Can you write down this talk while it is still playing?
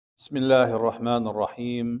بسم الله الرحمن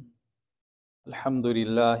الرحيم الحمد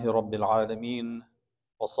لله رب العالمين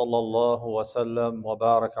وصلى الله وسلم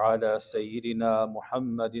وبارك على سيدنا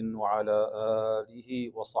محمد وعلى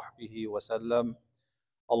آله وصحبه وسلم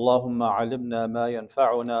اللهم علمنا ما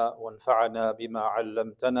ينفعنا وانفعنا بما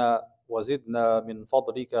علمتنا وزدنا من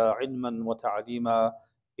فضلك علما وتعليما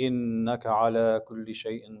إنك على كل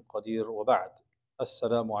شيء قدير وبعد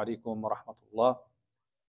السلام عليكم ورحمة الله.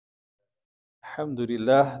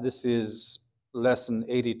 Alhamdulillah, this is lesson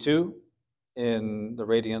 82 in the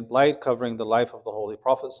Radiant Light, covering the life of the Holy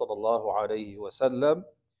Prophet sallallahu alaihi wasallam.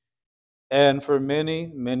 And for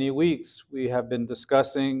many, many weeks, we have been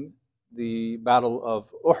discussing the Battle of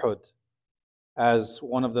Uhud as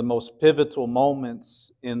one of the most pivotal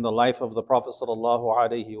moments in the life of the Prophet sallallahu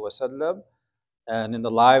alaihi wasallam and in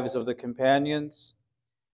the lives of the companions.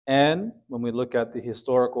 And when we look at the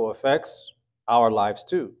historical effects, our lives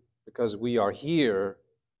too, because we are here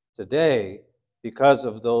today because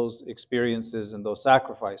of those experiences and those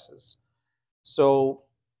sacrifices. So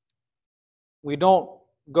we don't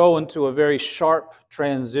go into a very sharp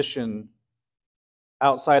transition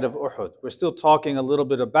outside of Uhud. We're still talking a little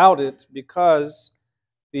bit about it because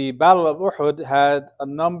the Battle of Uhud had a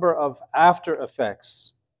number of after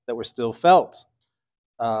effects that were still felt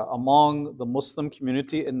among the Muslim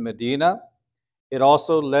community in Medina. It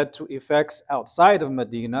also led to effects outside of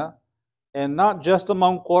Medina, and not just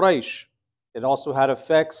among Quraysh. It also had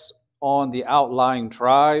effects on the outlying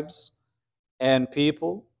tribes and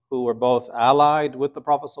people who were both allied with the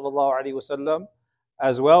Prophet ﷺ,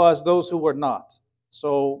 as well as those who were not.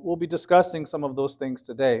 So we'll be discussing some of those things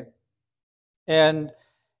today. And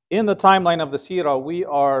in the timeline of the Seerah, we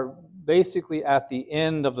are basically at the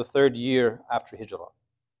end of the third year after Hijra.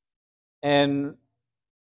 And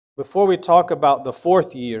before we talk about the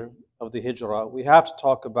fourth year of the Hijra, we have to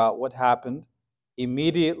talk about what happened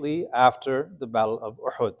immediately after the Battle of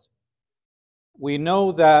Uhud. We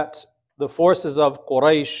know that the forces of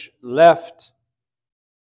Quraysh left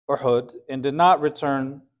Uhud and did not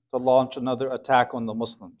return to launch another attack on the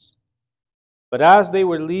Muslims. But as they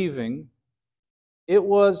were leaving, it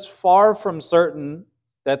was far from certain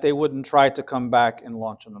that they wouldn't try to come back and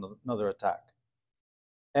launch another attack.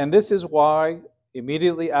 And this is why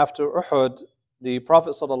immediately after Uhud, the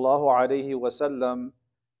Prophet ﷺ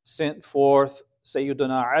sent forth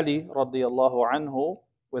Sayyidina Ali radiallahu anhu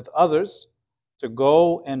with others to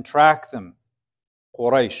go and track them,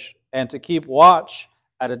 Quraysh, and to keep watch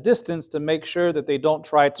at a distance to make sure that they don't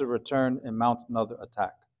try to return and mount another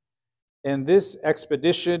attack. And this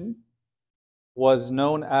expedition was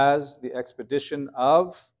known as the expedition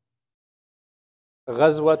of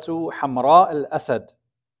Ghazwatu Hamra al-Asad.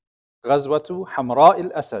 Ghazwatu Hamra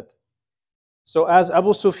al-Asad. So as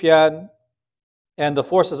Abu Sufyan and the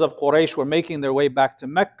forces of Quraysh were making their way back to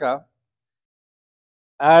Mecca,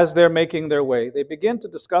 as they're making their way, they begin to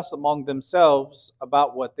discuss among themselves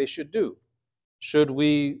about what they should do. Should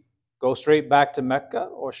we go straight back to Mecca,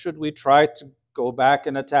 or should we try to go back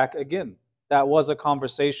and attack again? That was a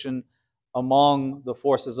conversation among the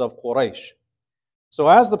forces of Quraysh. So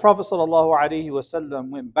as the Prophet ﷺ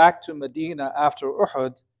went back to Medina after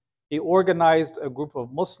Uhud, he organized a group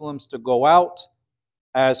of Muslims to go out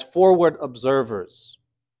as forward observers,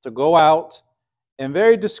 to go out and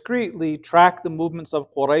very discreetly track the movements of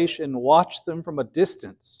Quraysh and watch them from a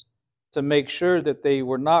distance to make sure that they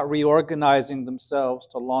were not reorganizing themselves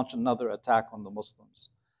to launch another attack on the Muslims.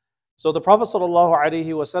 So the Prophet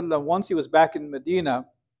ﷺ, once he was back in Medina,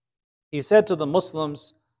 he said to the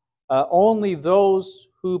Muslims, only those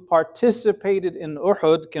who participated in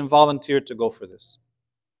Uhud can volunteer to go for this.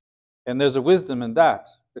 And there's a wisdom in that,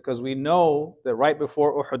 because we know that right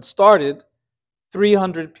before Uhud started,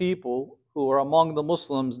 300 people who were among the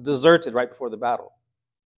Muslims deserted right before the battle,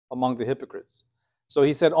 among the hypocrites. So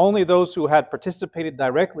he said only those who had participated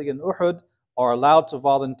directly in Uhud are allowed to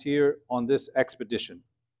volunteer on this expedition.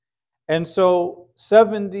 And so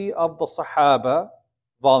 70 of the Sahaba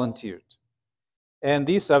volunteered. And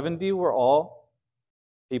these 70 were all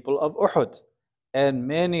people of Uhud. And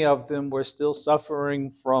many of them were still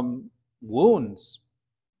suffering from wounds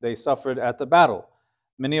they suffered at the battle.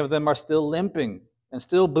 Many of them are still limping and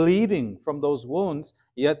still bleeding from those wounds,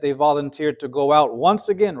 yet they volunteered to go out once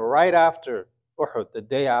again right after Uhud, the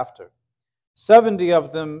day after. 70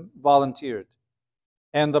 of them volunteered.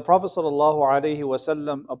 And the Prophet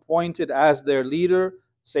ﷺ appointed as their leader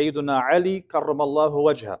Sayyidina Ali karramallahu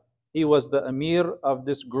wajha. He was the Amir of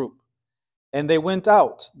this group. And they went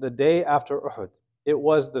out the day after Uhud. It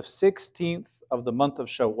was the 16th of the month of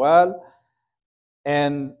Shawwal,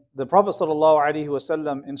 and the Prophet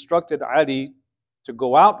ﷺ instructed Ali to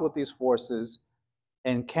go out with these forces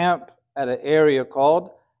and camp at an area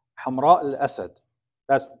called Hamra al-Asad.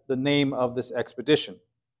 That's the name of this expedition.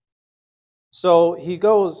 So he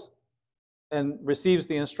goes and receives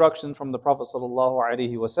the instruction from the Prophet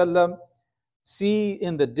ﷺ, see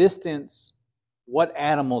in the distance what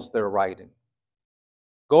animals they're riding.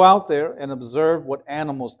 Go out there and observe what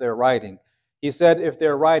animals they're riding. He said if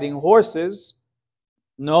they're riding horses,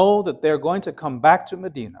 know that they're going to come back to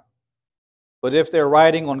Medina. But if they're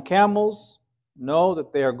riding on camels, know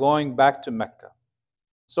that they are going back to Mecca.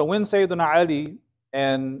 So when Sayyidina Ali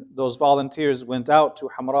and those volunteers went out to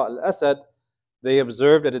Hamra al-Asad, they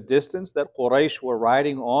observed at a distance that Quraysh were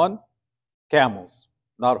riding on camels,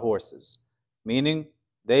 not horses, meaning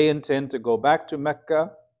they intend to go back to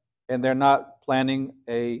Mecca and they're not planning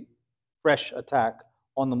a fresh attack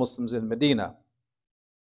on the Muslims in Medina.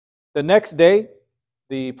 The next day,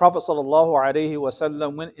 the Prophet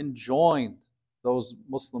ﷺ went and joined those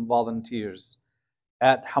Muslim volunteers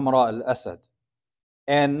at Hamra al-Asad.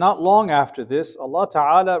 And not long after this, Allah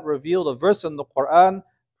Ta'ala revealed a verse in the Quran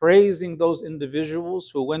praising those individuals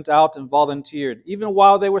who went out and volunteered, even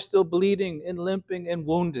while they were still bleeding and limping and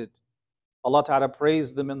wounded. Allah Ta'ala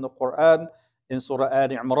praised them in the Quran in Surah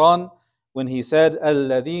Al-Imran when He said,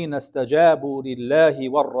 الَّذِينَ اسْتَجَابُوا لِلَّهِ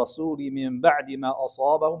وَالرَّسُولِ مِنْ بَعْدِ مَا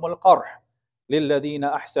أَصَابَهُمُ الْقَرْحِ لِلَّذِينَ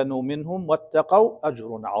أَحْسَنُوا مِنْهُمْ وَاتَّقَوْا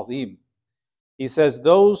أَجْرٌ عَظِيمٌ. He says,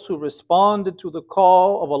 those who responded to the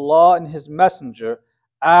call of Allah and His Messenger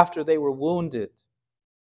after they were wounded,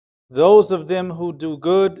 those of them who do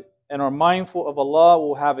good and are mindful of Allah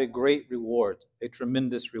will have a great reward, a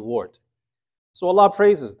tremendous reward. So Allah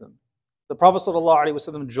praises them. The Prophet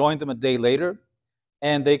ﷺ joined them a day later,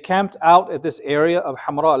 and they camped out at this area of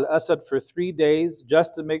Hamra al-Asad for 3 days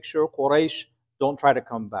just to make sure Quraysh don't try to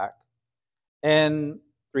come back. And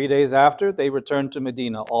 3 days after, they returned to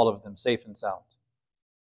Medina, all of them, safe and sound.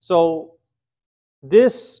 So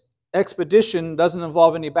this expedition doesn't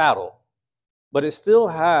involve any battle, but it still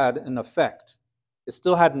had an effect. It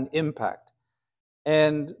still had an impact.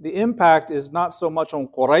 And the impact is not so much on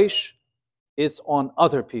Quraysh, it's on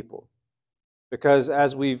other people. Because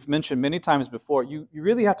as we've mentioned many times before, you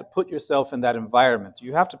really have to put yourself in that environment.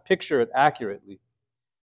 You have to picture it accurately.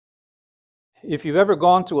 If you've ever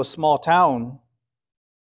gone to a small town,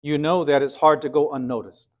 you know that it's hard to go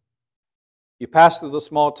unnoticed. You pass through the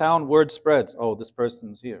small town, word spreads, oh, this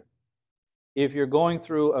person's here. If you're going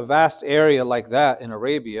through a vast area like that in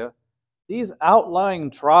Arabia, these outlying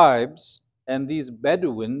tribes and these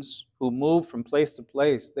Bedouins who move from place to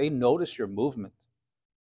place, they notice your movement.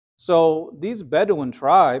 So these Bedouin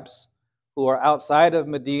tribes who are outside of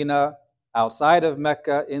Medina, outside of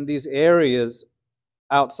Mecca, in these areas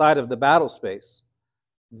outside of the battle space,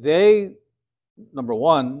 they, number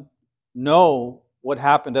one, know what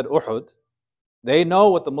happened at Uhud. They know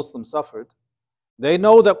what the Muslims suffered. They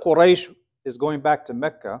know that Quraysh is going back to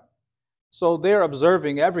Mecca. So they're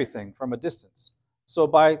observing everything from a distance. So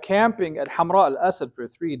by camping at Hamra al-Asad for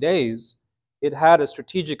 3 days, it had a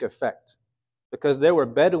strategic effect, because there were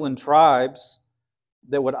Bedouin tribes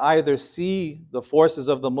that would either see the forces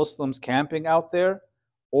of the Muslims camping out there,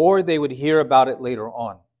 or they would hear about it later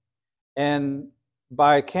on. And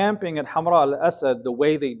by camping at Hamra al-Asad the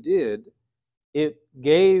way they did, it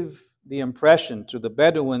gave the impression to the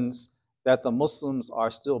Bedouins that the Muslims are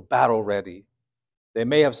still battle ready. They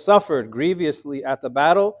may have suffered grievously at the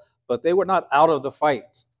battle, but they were not out of the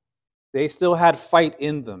fight. They still had fight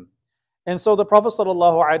in them. And so the Prophet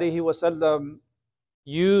ﷺ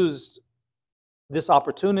used this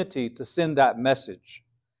opportunity to send that message.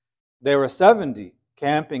 There were 70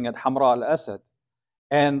 camping at Hamra al-Asad,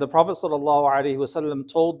 and the Prophet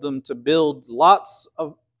ﷺ told them to build lots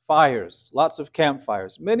of fires, lots of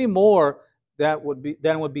campfires, many more than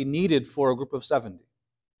would be needed for a group of 70.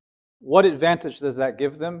 What advantage does that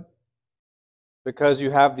give them? Because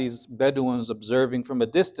you have these Bedouins observing from a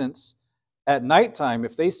distance. At nighttime,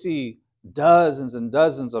 if they see dozens and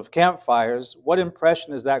dozens of campfires, what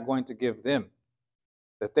impression is that going to give them?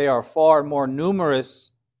 That they are far more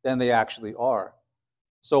numerous than they actually are.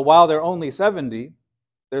 So while they're only 70,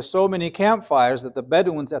 there's so many campfires that the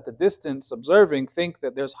Bedouins at the distance observing think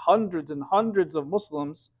that there's hundreds and hundreds of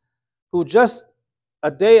Muslims who just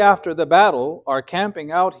a day after the battle are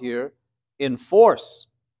camping out here in force,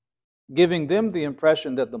 giving them the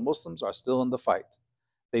impression that the Muslims are still in the fight.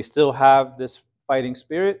 They still have this fighting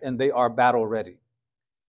spirit and they are battle ready.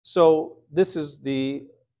 So this is the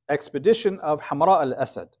expedition of Hamra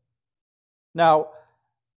al-Asad. Now,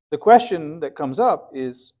 the question that comes up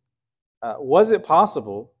is, was it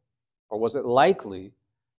possible or was it likely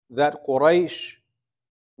that Quraysh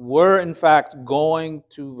were in fact going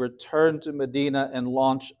to return to Medina and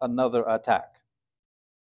launch another attack?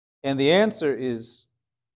 And the answer is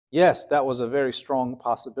yes, that was a very strong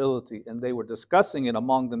possibility. And they were discussing it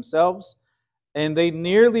among themselves, and they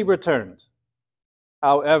nearly returned.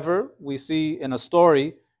 However, we see in a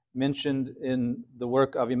story mentioned in the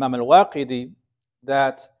work of Imam al-Waqidi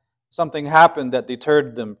that something happened that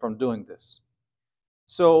deterred them from doing this.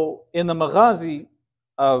 So in the Maghazi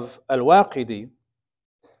of al-Waqidi,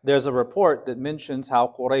 there's a report that mentions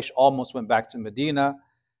how Quraysh almost went back to Medina,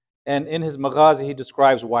 and in his Maghazi he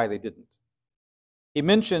describes why they didn't. He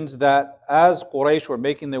mentions that as Quraysh were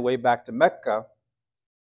making their way back to Mecca,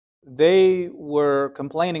 they were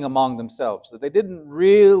complaining among themselves that they didn't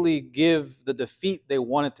really give the defeat they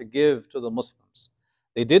wanted to give to the Muslims.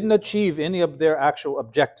 They didn't achieve any of their actual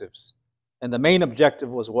objectives. And the main objective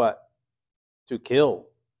was what? To kill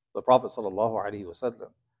the Prophet ﷺ.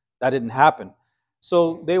 That didn't happen.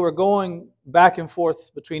 So they were going back and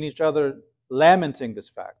forth between each other, lamenting this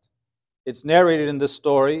fact. It's narrated in this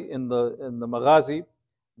story, in the Maghazi,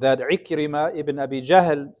 that Ikrimah ibn Abi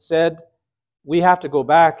Jahl said, we have to go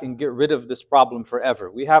back and get rid of this problem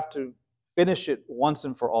forever. We have to finish it once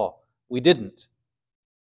and for all. We didn't.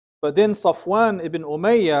 But then Safwan ibn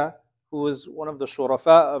Umayyah, who was one of the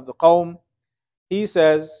shurafa of the qawm, he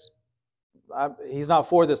says, he's not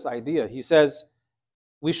for this idea. He says,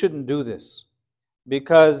 we shouldn't do this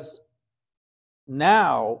because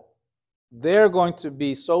now they're going to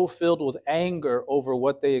be so filled with anger over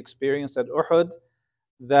what they experienced at Uhud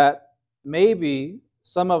that maybe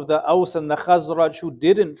some of the Aws and the Khazraj who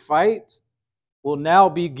didn't fight will now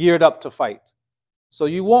be geared up to fight. So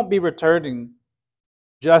you won't be returning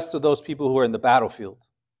just to those people who are in the battlefield.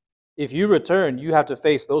 If you return, you have to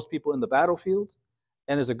face those people in the battlefield,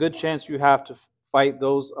 and there's a good chance you have to fight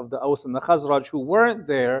those of the Aws and the Khazraj who weren't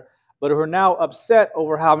there, but who are now upset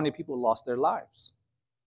over how many people lost their lives.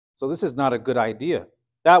 So this is not a good idea.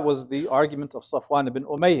 That was the argument of Safwan ibn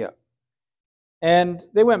Umayyah. And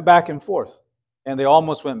they went back and forth. And they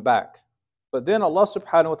almost went back. But then Allah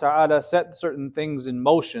subhanahu wa ta'ala set certain things in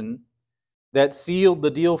motion that sealed the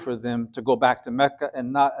deal for them to go back to Mecca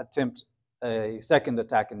and not attempt a second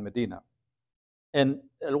attack in Medina. And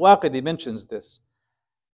Al-Waqidi mentions this.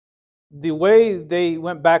 The way they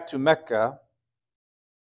went back to Mecca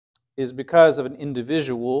is because of an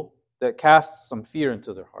individual that casts some fear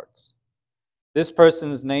into their hearts. This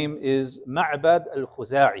person's name is Ma'bad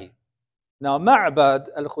al-Khuza'i. Now, Ma'bad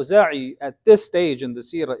al-Khuza'i at this stage in the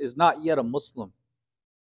Sira is not yet a Muslim.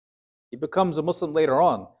 He becomes a Muslim later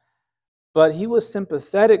on. But he was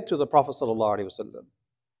sympathetic to the Prophet ﷺ.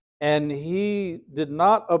 And he did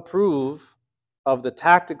not approve of the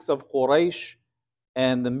tactics of Quraysh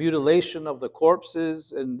and the mutilation of the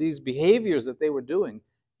corpses and these behaviors that they were doing.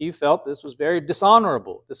 He felt this was very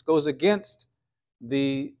dishonorable. This goes against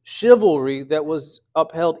the chivalry that was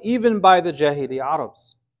upheld even by the Jahili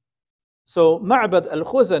Arabs. So Ma'bad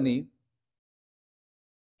al-Khuzani,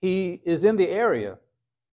 he is in the area.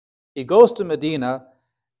 He goes to Medina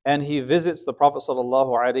and he visits the Prophet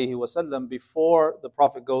ﷺ before the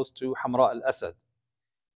Prophet goes to Hamra al-Asad.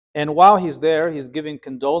 And while he's there, he's giving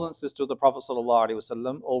condolences to the Prophet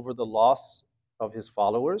ﷺ over the loss of his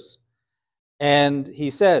followers. And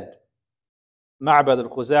he said, Ma'bad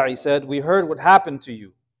al-Khuza'i said, we heard what happened to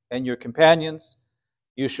you and your companions.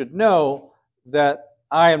 You should know that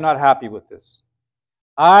I am not happy with this.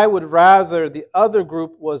 I would rather the other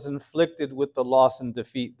group was inflicted with the loss and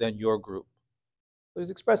defeat than your group. So he's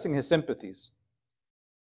expressing his sympathies.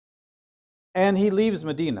 And he leaves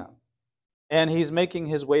Medina. And he's making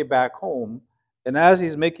his way back home. And as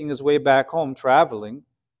he's making his way back home, traveling,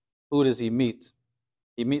 who does he meet?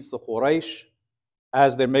 He meets the Quraysh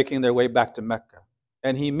as they're making their way back to Mecca.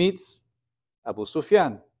 And he meets Abu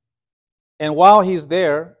Sufyan. And while he's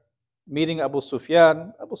there, meeting Abu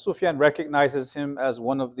Sufyan recognizes him as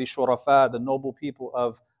one of the shurafa, the noble people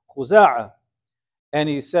of Khuza'a. And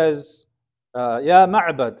he says, Ya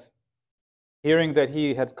Ma'bad, hearing that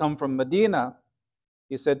he had come from Medina,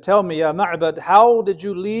 he said, tell me, Ya Ma'bad, how did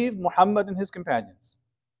you leave Muhammad and his companions?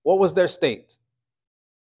 What was their state?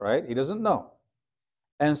 Right? He doesn't know.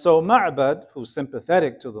 And so Ma'bad, who's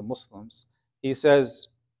sympathetic to the Muslims, he says,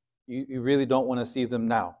 you really don't want to see them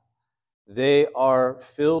now. They are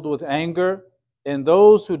filled with anger, and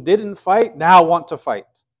those who didn't fight now want to fight.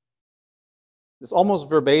 It's almost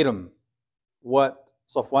verbatim what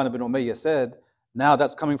Safwan ibn Umayyah said. Now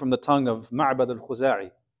that's coming from the tongue of Ma'bad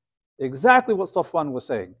al-Khuza'i. Exactly what Safwan was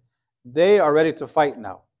saying. They are ready to fight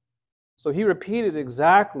now. So he repeated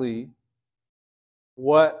exactly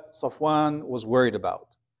what Safwan was worried about.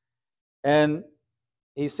 And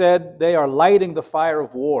he said they are lighting the fire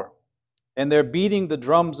of war. And they're beating the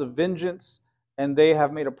drums of vengeance, and they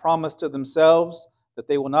have made a promise to themselves that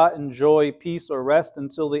they will not enjoy peace or rest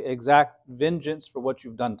until they exact vengeance for what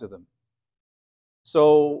you've done to them.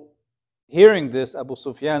 So, hearing this, Abu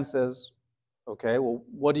Sufyan says, okay, well,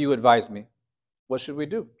 what do you advise me? What should we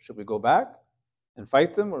do? Should we go back and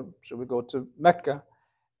fight them, or should we go to Mecca?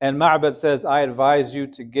 And Ma'bad says, I advise you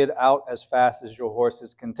to get out as fast as your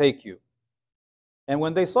horses can take you. And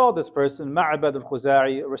when they saw this person, Ma'bad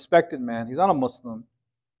al-Khuza'i, a respected man, he's not a Muslim,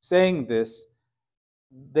 saying this,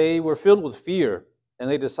 they were filled with fear, and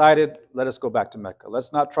they decided, let us go back to Mecca.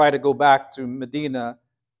 Let's not try to go back to Medina,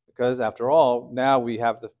 because after all, now we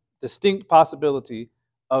have the distinct possibility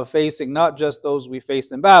of facing not just those we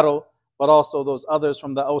faced in battle, but also those others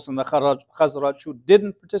from the Aus and the Khazraj who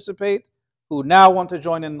didn't participate, who now want to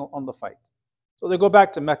join in on the fight. So they go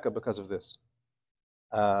back to Mecca because of this.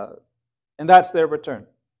 And that's their return.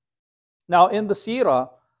 Now in the Seerah,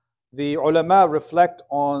 the ulama reflect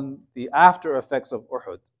on the after effects of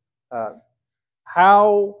Uhud.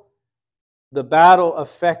 How the battle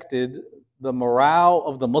affected the morale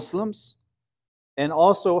of the Muslims, and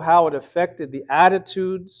also how it affected the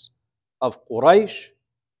attitudes of Quraysh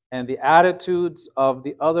and the attitudes of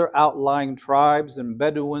the other outlying tribes and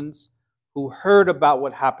Bedouins who heard about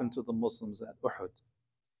what happened to the Muslims at Uhud.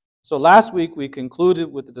 So last week we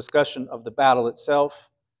concluded with the discussion of the battle itself,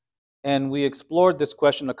 and we explored this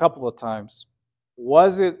question a couple of times.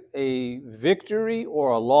 Was it a victory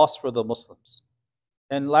or a loss for the Muslims?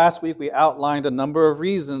 And last week we outlined a number of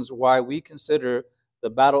reasons why we consider the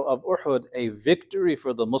Battle of Uhud a victory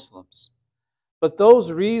for the Muslims. But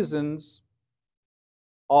those reasons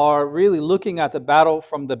are really looking at the battle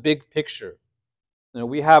from the big picture.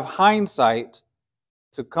 We have hindsight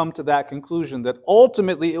to come to that conclusion that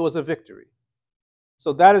ultimately it was a victory.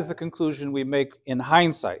 So that is the conclusion we make in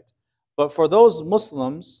hindsight. But for those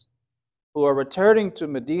Muslims who are returning to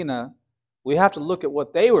Medina, we have to look at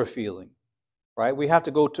what they were feeling. Right? We have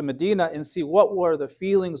to go to Medina and see what were the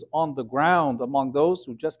feelings on the ground among those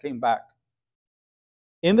who just came back.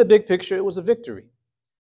 In the big picture, it was a victory.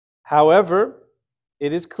 However,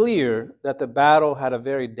 it is clear that the battle had a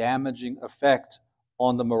very damaging effect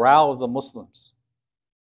on the morale of the Muslims.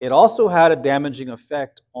 It also had a damaging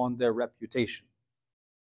effect on their reputation.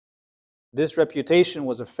 This reputation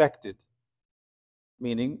was affected,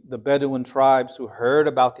 meaning the Bedouin tribes who heard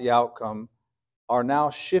about the outcome are now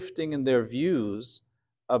shifting in their views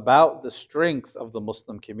about the strength of the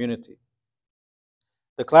Muslim community.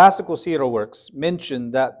 The classical Seerah works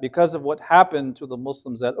mention that because of what happened to the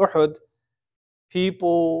Muslims at Uhud,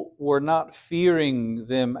 people were not fearing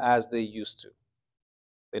them as they used to.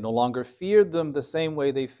 They no longer feared them the same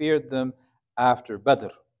way they feared them after Badr.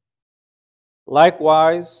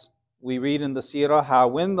 Likewise, we read in the Seerah how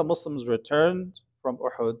when the Muslims returned from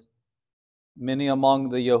Uhud, many among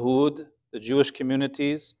the Yahud, the Jewish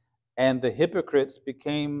communities, and the hypocrites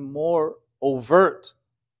became more overt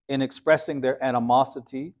in expressing their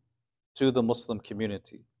animosity to the Muslim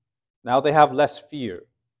community. Now they have less fear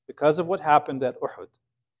because of what happened at Uhud.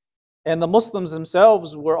 And the Muslims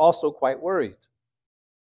themselves were also quite worried.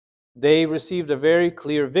 They received a very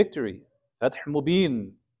clear victory, Fath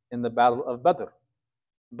Mubin, in the Battle of Badr.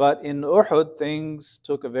 But in Uhud, things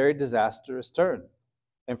took a very disastrous turn.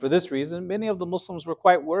 And for this reason, many of the Muslims were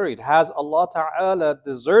quite worried. Has Allah Ta'ala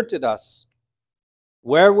deserted us?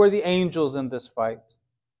 Where were the angels in this fight?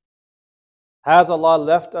 Has Allah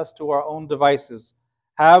left us to our own devices?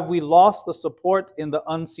 Have we lost the support in the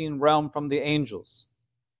unseen realm from the angels?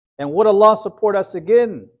 And would Allah support us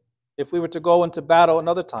again if we were to go into battle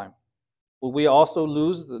another time? Will we also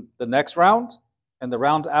lose the next round and the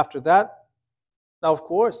round after that? Now, of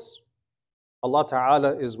course, Allah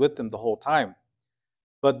Ta'ala is with them the whole time.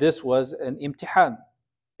 But this was an imtihan.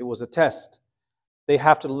 It was a test. They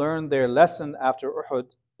have to learn their lesson after Uhud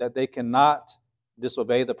that they cannot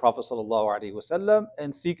disobey the Prophet ﷺ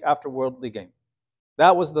and seek after worldly gain.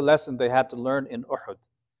 That was the lesson they had to learn in Uhud.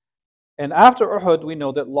 And after Uhud, we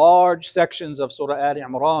know that large sections of Surah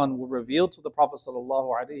Al-Imran were revealed to the Prophet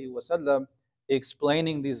ﷺ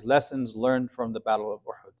explaining these lessons learned from the Battle of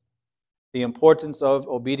Uhud. The importance of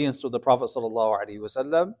obedience to the Prophet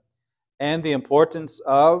ﷺ, and the importance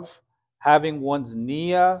of having one's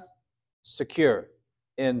niyyah secure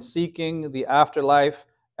in seeking the afterlife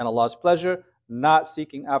and Allah's pleasure, not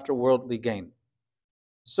seeking after worldly gain.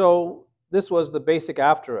 So this was the basic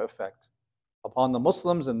after effect upon the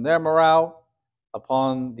Muslims and their morale,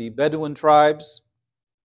 upon the Bedouin tribes.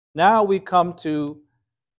 Now we come to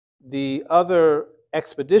the other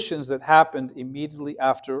expeditions that happened immediately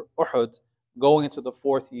after Uhud, going into the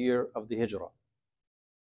 4th year of the Hijra.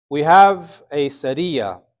 We have a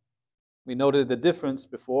Sariyah. We noted the difference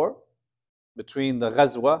before between the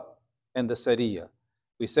Ghazwa and the Sariyah.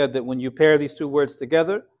 We said that when you pair these two words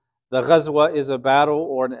together, the ghazwa is a battle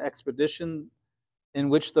or an expedition in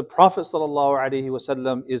which the Prophet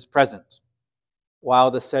ﷺ is present,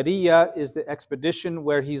 while the Sariyah is the expedition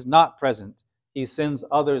where he's not present. He sends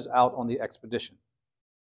others out on the expedition.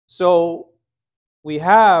 So we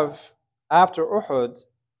have, after Uhud,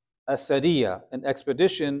 a Sariyah, an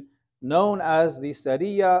expedition known as the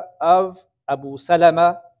Sariyah of Abu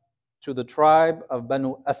Salama to the tribe of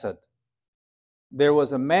Banu Asad. There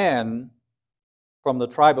was a man from the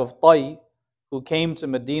tribe of Tai who came to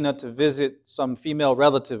Medina to visit some female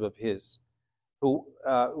relative of his who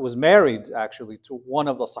was married actually to one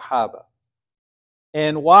of the Sahaba.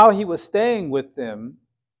 And while he was staying with them,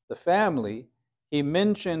 the family, he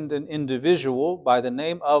mentioned an individual by the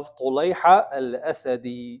name of Tulayha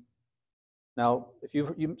al-Asadi. Now,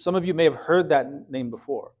 some of you may have heard that name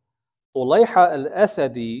before. Tulayha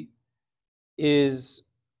al-Asadi is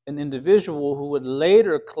an individual who would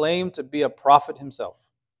later claim to be a prophet himself.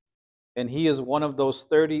 And he is one of those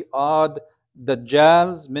 30-odd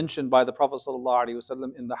Dajjals mentioned by the Prophet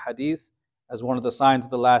ﷺ in the hadith as one of the signs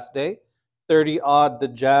of the last day. 30-odd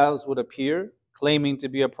Dajjals would appear claiming to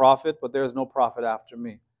be a prophet, but there is no prophet after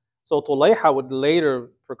me. So Tulayha would later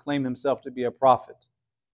proclaim himself to be a prophet.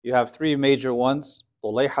 You have three major ones,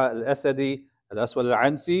 Tulayha al-Asadi, al-Aswad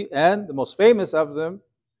al-Ansi, and the most famous of them,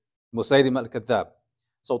 Musaylim al-Kadhab.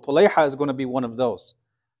 So Tulayha is going to be one of those.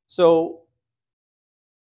 So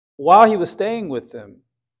while he was staying with them,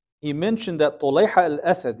 he mentioned that Tulayha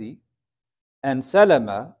al-Asadi and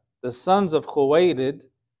Salama, the sons of Khuwaylid,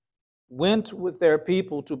 went with their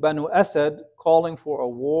people to Banu Asad calling for a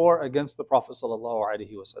war against the Prophet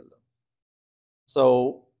ﷺ.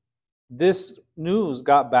 So this news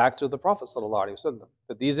got back to the Prophet ﷺ,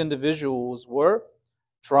 that these individuals were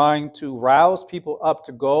trying to rouse people up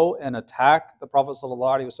to go and attack the Prophet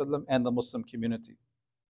ﷺ and the Muslim community.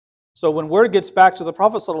 So when word gets back to the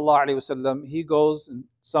Prophet ﷺ, he goes and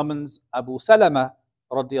summons Abu Salama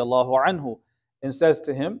radiallahu anhu and says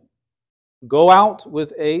to him, go out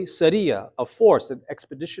with a Sariyah, a force, an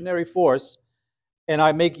expeditionary force, and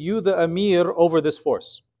I make you the Amir over this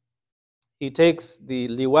force. He takes the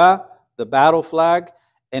liwa, the battle flag,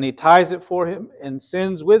 and he ties it for him and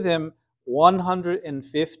sends with him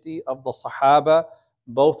 150 of the Sahaba,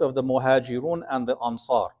 both of the Muhajirun and the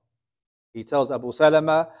Ansar. He tells Abu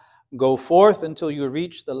Salama, go forth until you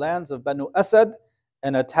reach the lands of Banu Asad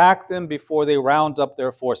and attack them before they round up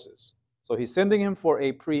their forces. So he's sending him for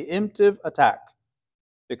a preemptive attack.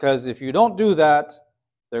 Because if you don't do that,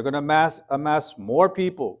 they're going to amass more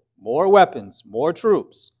people, more weapons, more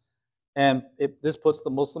troops. And this puts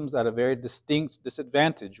the Muslims at a very distinct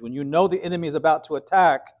disadvantage. When you know the enemy is about to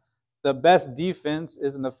attack, the best defense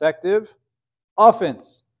is an effective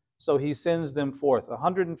offense. So he sends them forth,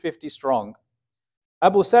 150 strong.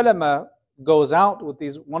 Abu Salama goes out with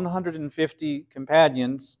these 150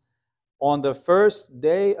 companions on the first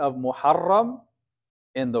day of Muharram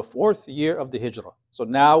in the 4th year of the Hijra. So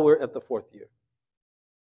now we're at the 4th year.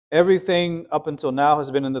 Everything up until now has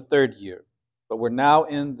been in the 3rd year, but we're now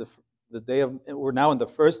in the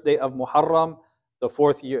first day of Muharram, the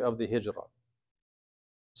 4th year of the Hijra.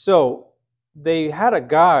 So they had a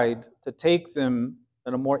guide to take them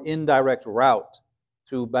in a more indirect route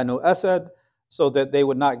to Banu Asad so that they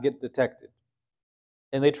would not get detected.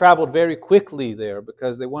 And they traveled very quickly there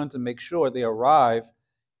because they wanted to make sure they arrive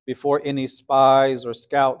before any spies or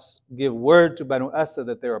scouts give word to Banu Asad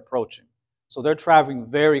that they're approaching. So they're traveling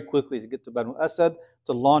very quickly to get to Banu Asad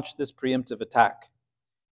to launch this preemptive attack.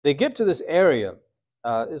 They get to this area.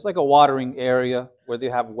 It's like a watering area where they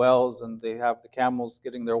have wells and they have the camels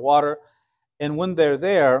getting their water. And when they're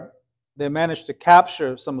there, they manage to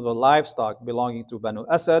capture some of the livestock belonging to Banu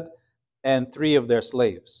Asad and 3 of their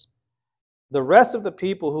slaves. The rest of the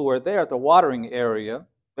people who were there at the watering area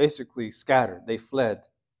basically scattered. They fled.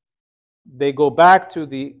 They go back to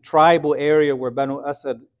the tribal area where Banu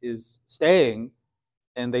Asad is staying,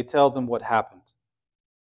 and they tell them what happened.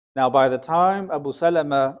 Now, by the time Abu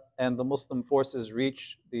Salama and the Muslim forces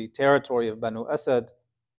reach the territory of Banu Asad,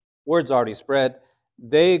 word's already spread.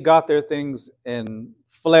 They got their things and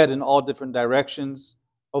fled in all different directions,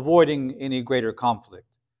 avoiding any greater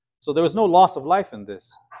conflict. So there was no loss of life in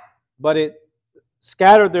this, but it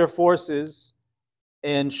scattered their forces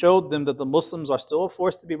and showed them that the Muslims are still a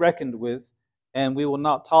force to be reckoned with, and we will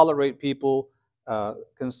not tolerate people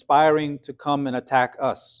conspiring to come and attack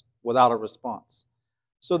us without a response.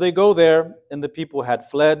 So they go there, and the people had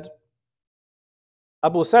fled.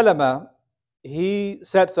 Abu Salama, he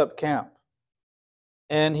sets up camp,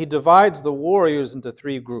 and he divides the warriors into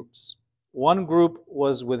 3 groups. One group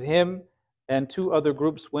was with him, and 2 other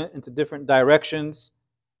groups went into different directions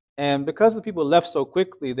And because the people left so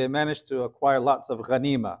quickly, they managed to acquire lots of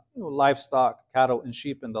ghanima, livestock, cattle, and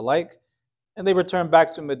sheep, and the like. And they returned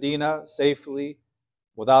back to Medina safely,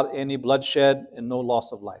 without any bloodshed and no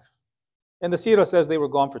loss of life. And the Sira says they were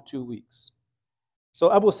gone for 2 weeks.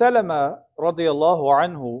 So Abu Salama, radiallahu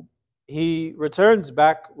anhu, he returns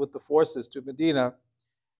back with the forces to Medina.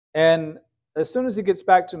 And as soon as he gets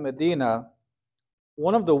back to Medina,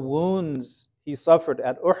 one of the wounds he suffered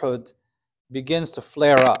at Uhud begins to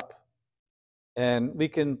flare up. And we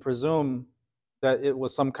can presume that it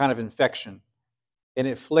was some kind of infection. And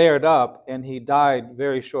it flared up, and he died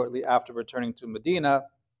very shortly after returning to Medina,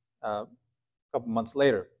 a couple months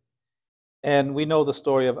later. And we know the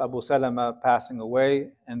story of Abu Salama passing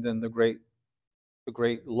away, and then the great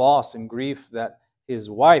loss and grief that his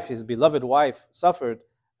wife, his beloved wife, suffered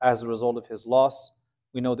as a result of his loss.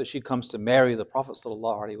 We know that she comes to marry the Prophet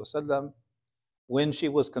ﷺ. When she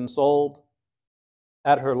was consoled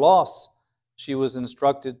at her loss, she was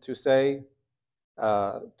instructed to say,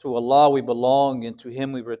 to Allah we belong and to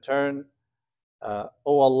Him we return. O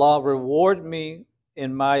Allah, reward me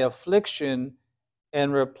in my affliction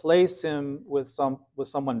and replace him with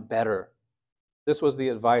someone better. This was the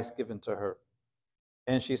advice given to her.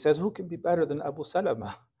 And she says, who can be better than Abu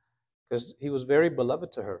Salama? Because he was very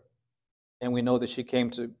beloved to her. And we know that she came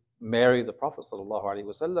to marry the Prophet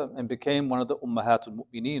ﷺ and became one of the Ummahatul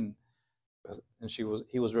Mu'mineen. And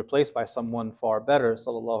he was replaced by someone far better,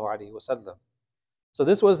 sallallahu alaihi wasallam. So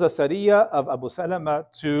this was the Sariyah of Abu Salama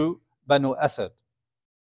to Banu Asad.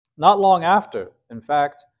 Not long after, in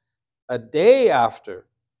fact, a day after,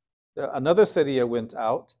 another Sariyah went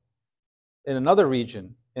out in another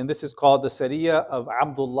region, and this is called the Sariyah of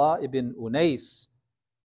Abdullah ibn Unais,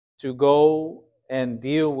 to go and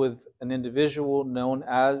deal with an individual known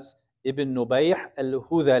as Ibn Nubayh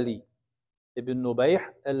al-Hudhali. Ibn Nubayh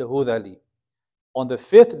al-Hudhali. On the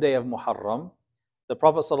 5th day of Muharram, the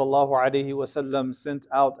Prophet ﷺ sent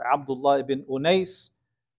out Abdullah ibn Unais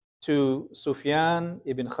to Sufyan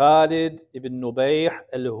ibn Khalid ibn Nubayh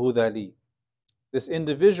al-Hudhali. This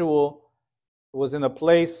individual was in a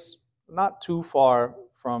place not too far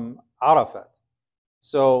from Arafat.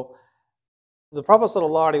 So the Prophet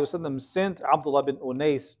ﷺ sent Abdullah ibn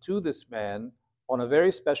Unais to this man on a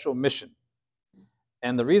very special mission.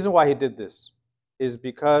 And the reason why he did this is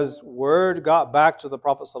because word got back to the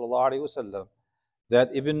Prophet ﷺ that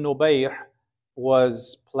Ibn Nubayh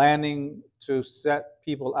was planning to set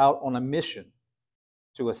people out on a mission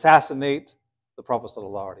to assassinate the Prophet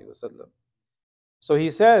ﷺ. So he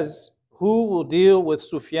says, who will deal with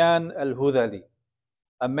Sufyan al-Hudhali,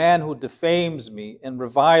 a man who defames me and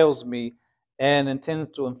reviles me and intends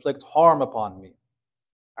to inflict harm upon me?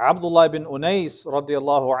 Abdullah ibn Unais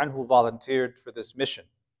radiallahu anhu volunteered for this mission.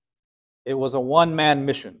 It was a one-man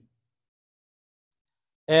mission.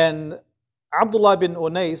 And Abdullah bin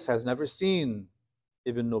Unais has never seen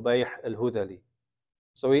Ibn Nubayh al-Hudhali.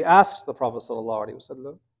 So he asks the Prophet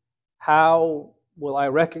ﷺ, how will I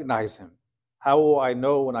recognize him? How will I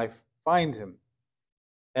know when I find him?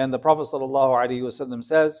 And the Prophet ﷺ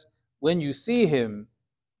says, when you see him,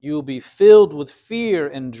 you will be filled with fear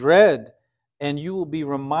and dread, and you will be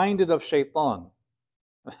reminded of shaitan.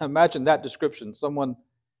 Imagine that description. Someone,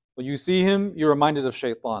 when you see him, you're reminded of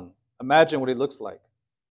shaitan. Imagine what he looks like.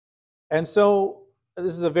 And so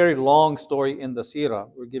this is a very long story in the Sira.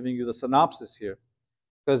 We're giving you the synopsis here,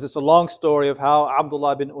 because it's a long story of how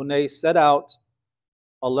Abdullah bin Unais set out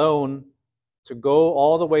alone to go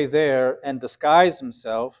all the way there and disguise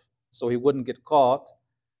himself so he wouldn't get caught,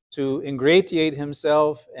 to ingratiate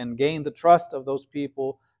himself and gain the trust of those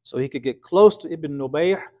people so he could get close to Ibn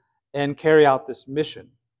Nubayh and carry out this mission.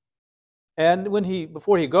 And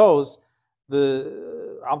before he goes,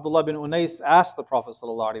 Abdullah bin Unais asked the Prophet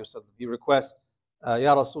ﷺ, he requests,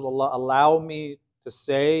 Ya Rasulullah, allow me to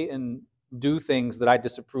say and do things that I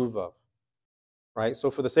disapprove of. Right?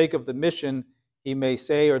 So for the sake of the mission, he may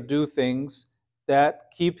say or do things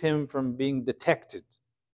that keep him from being detected.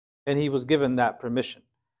 And he was given that permission.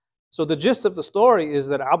 So the gist of the story is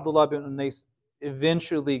that Abdullah bin Unais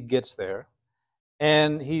eventually gets there,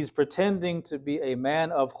 and he's pretending to be a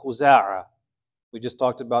man of Khuza'a. We just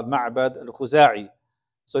talked about Ma'bad al-Khuza'i.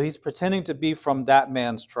 So he's pretending to be from that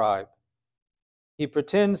man's tribe. He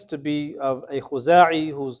pretends to be of a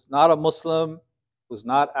Khuza'i who's not a Muslim, who's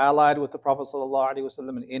not allied with the Prophet ﷺ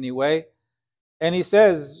in any way. And he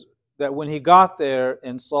says that when he got there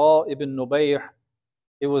and saw Ibn Nubayh,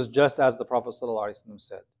 it was just as the Prophet ﷺ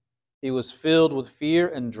said. He was filled with fear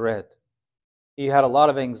and dread. He had a lot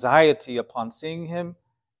of anxiety upon seeing him,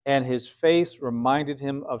 and his face reminded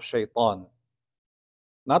him of shaitan.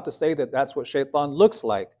 Not to say that that's what shaitan looks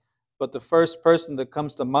like, but the first person that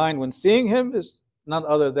comes to mind when seeing him is none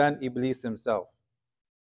other than Iblis himself.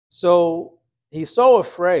 So he's so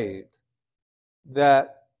afraid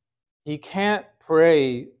that he can't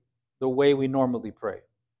pray the way we normally pray.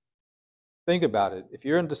 Think about it. If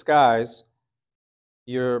you're in disguise,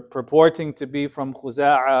 you're purporting to be from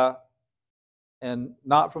Khuza'a and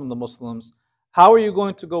not from the Muslims, how are you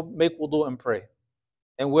going to go make wudu and pray?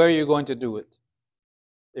 And where are you going to do it?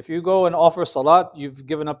 If you go and offer salat, you've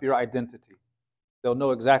given up your identity. They'll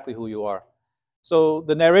know exactly who you are. So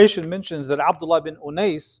the narration mentions that Abdullah bin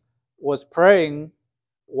Unais was praying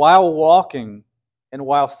while walking and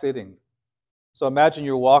while sitting. So imagine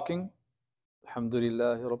you're walking,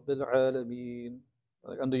 Alhamdulillahi Rabbil Alameen,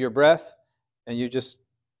 like under your breath, and you just,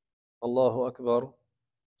 Allahu Akbar,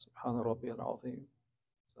 Subhana Rabbiyal Azim,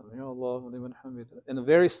 Sami'allahu liman hamidah, in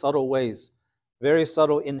very subtle ways, very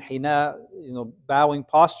subtle inhina, bowing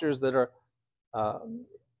postures that are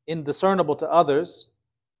indiscernible to others,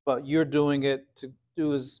 but you're doing it to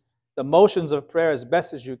do the motions of prayer as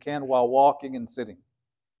best as you can while walking and sitting.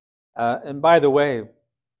 And by the way,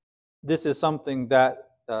 this is something that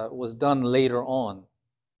was done later on.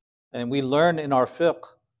 And we learn in our fiqh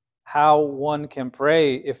how one can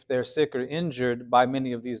pray if they're sick or injured by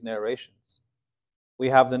many of these narrations. We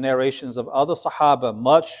have the narrations of other Sahaba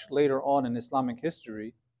much later on in Islamic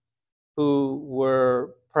history who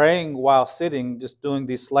were praying while sitting, just doing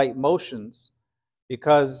these slight motions,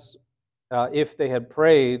 because if they had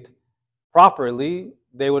prayed properly,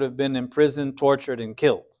 they would have been imprisoned, tortured, and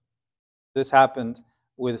killed. This happened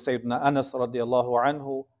with Sayyidina Anas radiallahu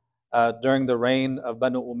anhu during the reign of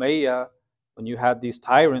Banu Umayyah, when you had these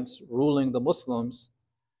tyrants ruling the Muslims.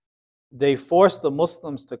 They forced the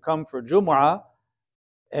Muslims to come for Jumu'ah,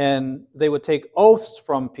 and they would take oaths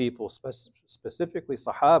from people, specifically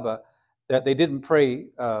Sahaba, that they didn't pray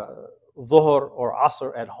Dhuhr or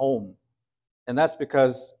Asr at home. And that's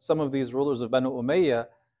because some of these rulers of Banu Umayyah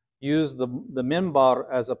used the minbar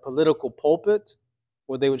as a political pulpit,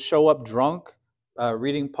 where they would show up drunk,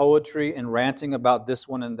 reading poetry and ranting about this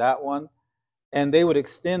one and that one. And they would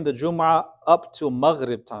extend the Jum'ah up to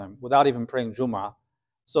Maghrib time without even praying Jum'ah.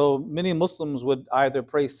 So many Muslims would either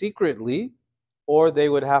pray secretly, or they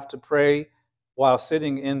would have to pray while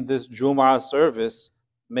sitting in this Jum'ah service,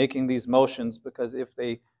 making these motions, because if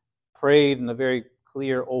they prayed in a very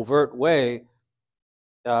clear, overt way,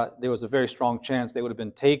 there was a very strong chance they would have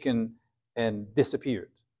been taken and disappeared.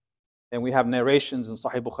 And we have narrations in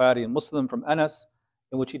Sahih Bukhari and Muslim from Anas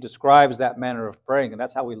in which he describes that manner of praying, and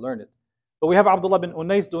that's how we learn it. But we have Abdullah bin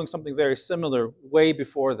Unais doing something very similar way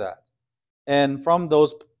before that. And from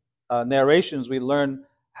those narrations, we learn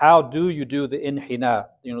how do you do the inhina,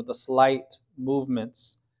 the slight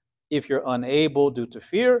movements, if you're unable due to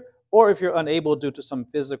fear, or if you're unable due to some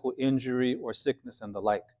physical injury or sickness and the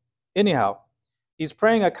like. Anyhow, he's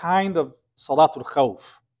praying a kind of Salatul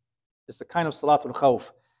Khawf. It's a kind of Salatul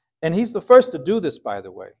Khawf. And he's the first to do this, by the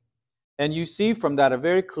way. And you see from that a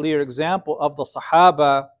very clear example of the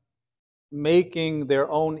Sahaba making their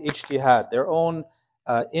own ijtihad, their own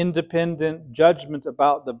independent judgment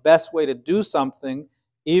about the best way to do something,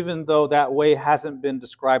 even though that way hasn't been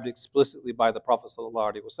described explicitly by the Prophet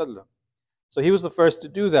ﷺ. So he was the first to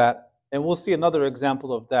do that, and we'll see another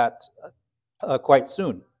example of that quite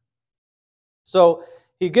soon. So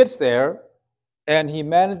he gets there, and he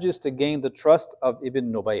manages to gain the trust of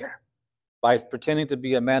Ibn Nubayh by pretending to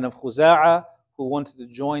be a man of Khuza'a who wanted to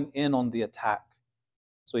join in on the attack.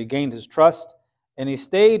 So he gained his trust, and he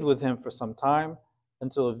stayed with him for some time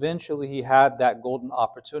until eventually he had that golden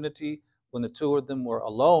opportunity when the two of them were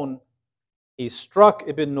alone. He struck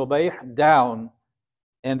Ibn Nubayh down,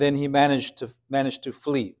 and then he managed to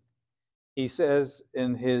flee. He says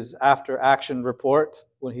in his after-action report,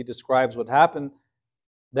 when he describes what happened,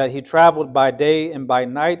 that he traveled by day and by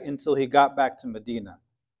night until he got back to Medina,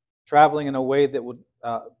 traveling in a way that would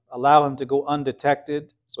allow him to go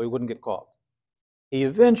undetected so he wouldn't get caught. He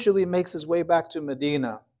eventually makes his way back to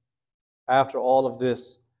Medina after all of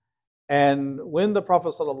this. And when the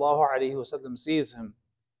Prophet ﷺ sees him,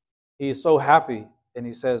 he is so happy, and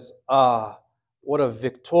he says, what a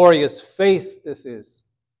victorious face this is.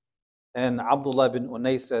 And Abdullah bin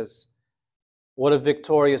Unais says, what a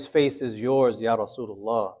victorious face is yours, Ya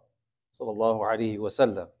Rasulullah sallallahu alaihi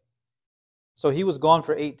wasallam. So he was gone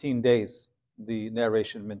for 18 days, the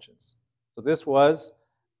narration mentions. So this was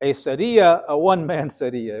a Sariya, a one-man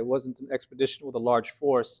Sariya. It wasn't an expedition with a large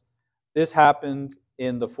force. This happened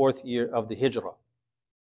in the 4th year of the Hijra.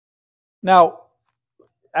 Now,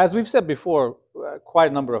 as we've said before quite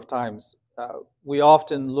a number of times, we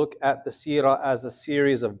often look at the Sira as a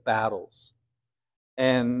series of battles.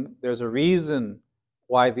 And there's a reason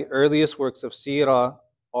why the earliest works of Seerah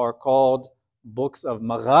are called books of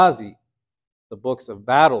Maghazi, the books of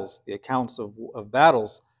battles, the accounts of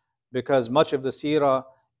battles, because much of the Seerah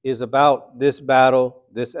is about this battle,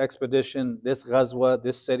 this expedition, this ghazwa,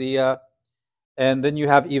 this Sariyah, and then you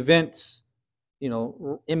have events,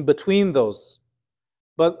 in between those.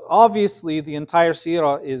 But obviously, the entire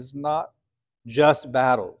Seerah is not just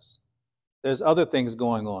battles. There's other things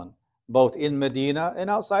going on, both in Medina and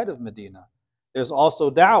outside of Medina. There's also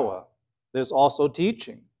da'wah. There's also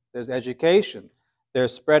teaching. There's education.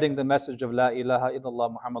 There's spreading the message of La ilaha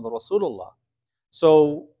illallah Muhammad Rasulullah.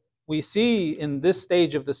 So we see in this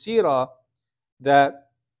stage of the Seerah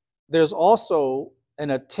that there's also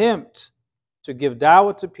an attempt to give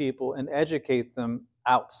da'wah to people and educate them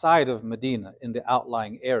outside of Medina in the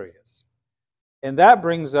outlying areas. And that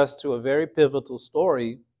brings us to a very pivotal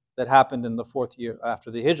story that happened in the 4th year after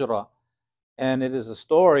the Hijra. And it is a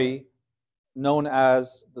story known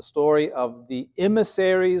as the story of the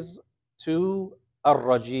emissaries to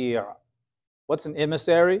Raji. What's an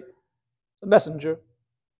emissary? A messenger,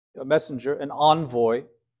 an envoy,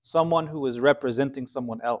 someone who is representing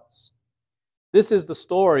someone else. This is the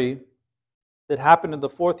story that happened in the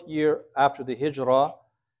 4th year after the Hijra,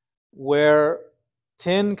 where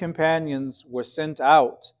 10 companions were sent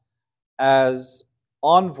out as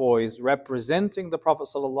envoys representing the Prophet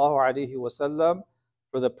ﷺ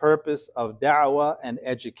for the purpose of da'wah and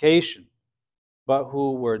education, but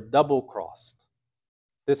who were double-crossed.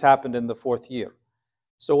 This happened in the 4th year.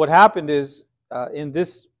 So what happened is, in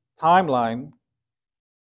this timeline,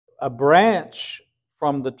 a branch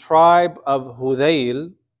from the tribe of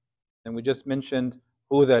Hudayl, and we just mentioned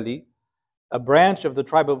Hudali, a branch of the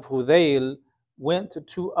tribe of Hudayl went to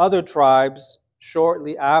 2 other tribes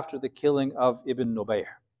shortly after the killing of Ibn Nubayh.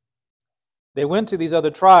 They went to these other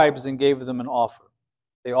tribes and gave them an offer.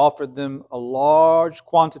 They offered them a large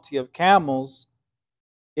quantity of camels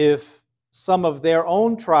if some of their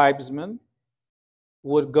own tribesmen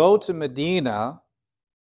would go to Medina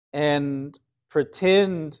and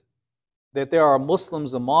pretend that there are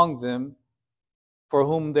Muslims among them for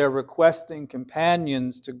whom they're requesting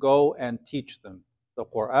companions to go and teach them the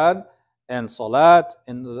Quran and Salat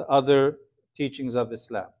and the other teachings of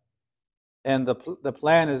Islam. And the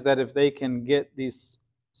plan is that if they can get these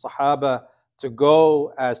Sahaba to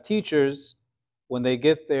go as teachers, when they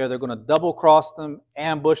get there, they're going to double-cross them,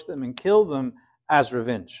 ambush them, and kill them as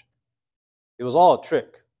revenge. It was all a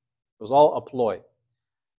trick. It was all a ploy.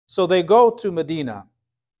 So they go to Medina,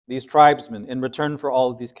 these tribesmen, in return for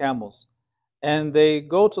all of these camels. And they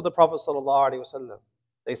go to the Prophet ﷺ.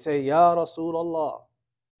 They say, Ya Rasulullah.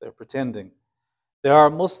 They're pretending. There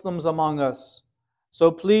are Muslims among us.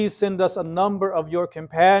 So please send us a number of your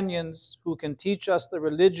companions who can teach us the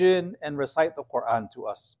religion and recite the Quran to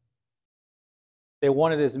us. They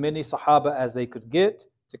wanted as many Sahaba as they could get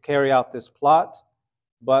to carry out this plot.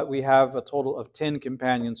 But we have a total of 10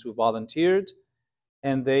 companions who volunteered.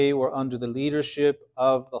 And they were under the leadership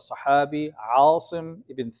of the Sahabi Asim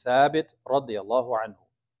ibn Thabit radiyallahu anhu.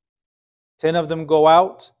 10 of them go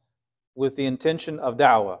out with the intention of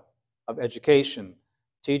da'wah, of education,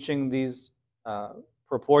 teaching these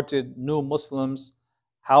purported new Muslims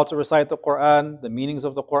how to recite the Quran, the meanings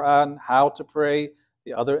of the Quran, how to pray,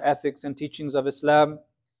 the other ethics and teachings of Islam.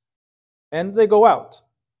 And they go out.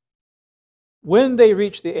 When they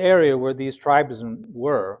reach the area where these tribesmen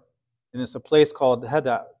were, and it's a place called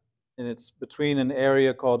Hada, and it's between an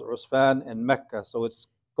area called Usfan and Mecca, so it's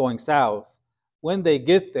going south. When they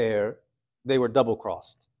get there, they were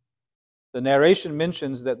double-crossed. The narration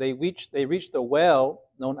mentions that they reached the well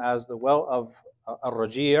known as the well of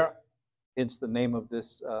Raji, hence the name of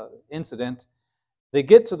this incident. They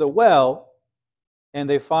get to the well, and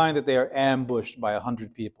they find that they are ambushed by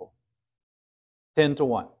 100 people. 10 to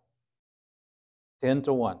 1. 10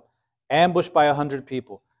 to 1. Ambushed by 100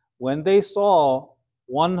 people. When they saw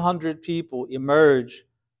 100 people emerge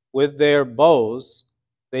with their bows,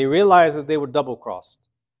 they realized that they were double-crossed.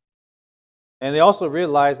 And they also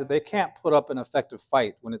realized that they can't put up an effective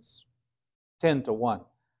fight when it's 10 to 1.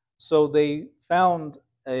 So they found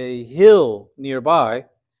a hill nearby,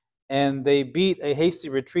 and they beat a hasty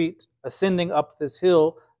retreat, ascending up this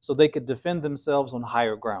hill so they could defend themselves on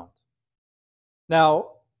higher ground.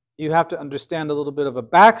 Now, you have to understand a little bit of a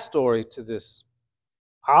backstory to this.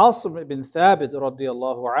 Asim ibn Thabit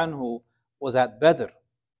radiyallahu anhu was at Badr.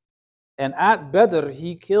 And at Badr,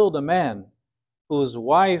 he killed a man whose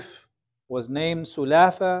wife was named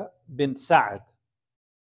Sulafa bint Sa'd.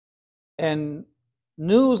 And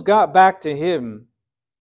news got back to him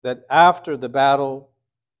that after the battle,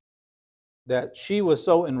 that she was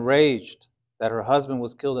so enraged that her husband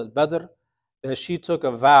was killed at Badr, that she took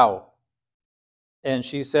a vow and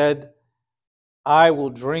she said, I will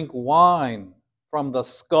drink wine from the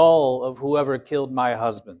skull of whoever killed my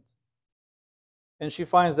husband. And she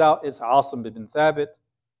finds out it's Asim ibn Thabit.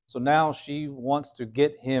 So now she wants to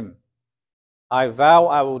get him. I vow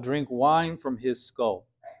I will drink wine from his skull.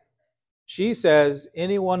 She says,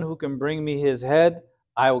 anyone who can bring me his head,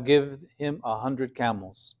 I will give him 100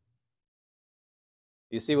 camels.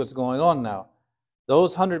 You see what's going on now.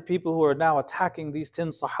 Those 100 people who are now attacking these 10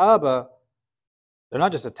 Sahaba, they're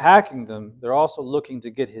not just attacking them, they're also looking to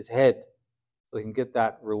get his head so they can get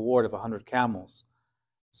that reward of 100 camels.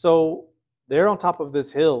 So they're on top of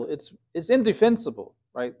this hill. It's indefensible,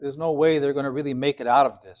 right? There's no way they're going to really make it out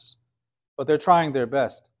of this. But they're trying their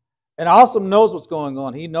best. And Asim knows what's going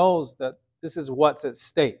on. He knows that this is what's at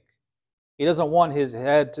stake. He doesn't want his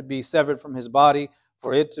head to be severed from his body,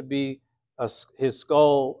 for it to be his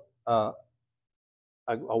skull a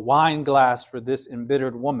wine glass for this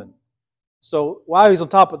embittered woman. So while he's on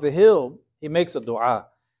top of the hill, he makes a dua.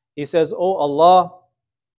 He says, Oh Allah,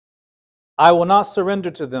 I will not surrender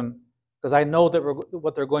to them because I know that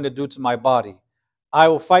what they're going to do to my body. I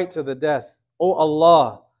will fight to the death. Oh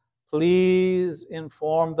Allah, please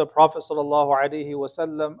inform the Prophet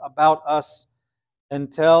ﷺ about us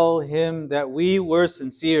and tell him that we were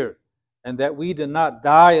sincere and that we did not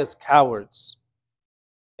die as cowards.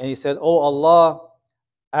 And he said, Oh Allah,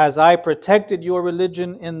 as I protected your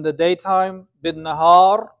religion in the daytime,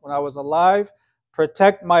 bin-nahar, when I was alive,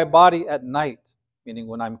 protect my body at night, meaning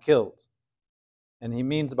when I'm killed. And he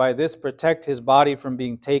means by this, protect his body from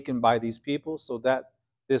being taken by these people so that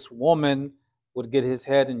this woman would get his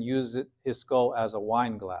head and use his skull as a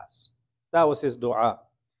wine glass. That was his dua.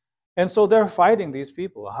 And so they're fighting these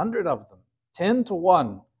people, 100 of them, 10 to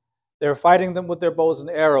 1. They're fighting them with their bows and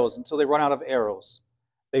arrows until they run out of arrows.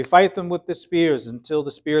 They fight them with the spears until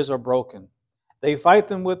the spears are broken. They fight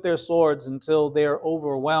them with their swords until they are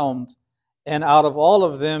overwhelmed. And out of all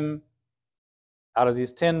of them, out of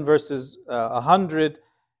these 10 versus 100,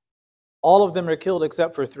 all of them are killed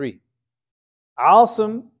except for 3.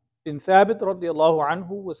 Asim bin Thabit radiallahu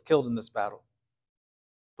anhu was killed in this battle,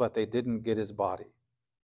 but they didn't get his body.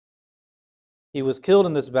 He was killed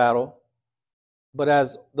in this battle, but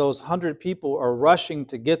as those 100 people are rushing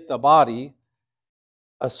to get the body,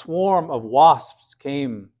 a swarm of wasps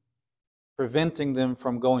came, preventing them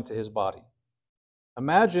from going to his body.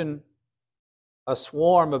 Imagine a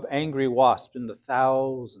swarm of angry wasps in the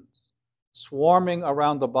thousands, swarming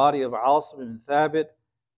around the body of Asim bin Thabit,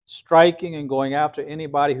 striking and going after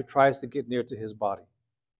anybody who tries to get near to his body.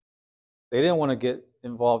 They didn't want to get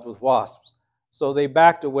involved with wasps. So they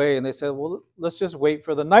backed away and they said, well, let's just wait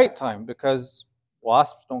for the nighttime because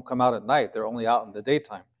wasps don't come out at night. They're only out in the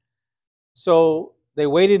daytime. So they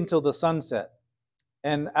waited until the sunset.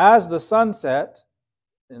 And as the sun set,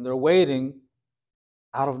 and they're waiting,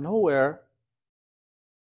 out of nowhere,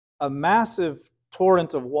 a massive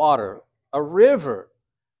torrent of water, a river,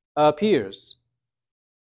 appears.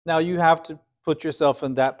 Now you have to put yourself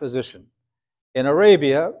in that position. In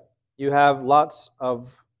Arabia, you have lots of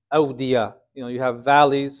awdiya. You have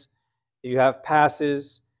valleys, you have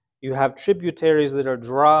passes, you have tributaries that are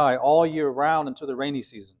dry all year round until the rainy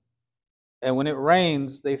season. And when it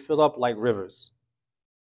rains, they fill up like rivers,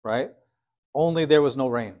 right? Only there was no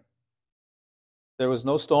rain. There was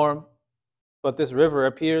no storm, but this river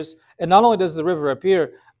appears. And not only does the river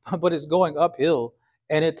appear, but it's going uphill.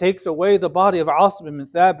 And it takes away the body of Asim bin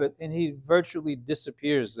Thabit, and he virtually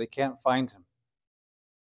disappears. They can't find him.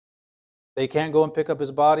 They can't go and pick up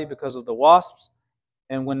his body because of the wasps.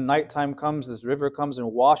 And when nighttime comes, this river comes and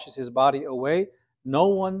washes his body away. No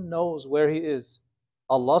one knows where he is.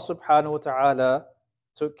 Allah subhanahu wa ta'ala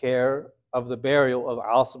took care of the burial of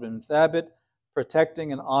Asim bin Thabit,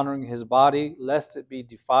 protecting and honoring his body, lest it be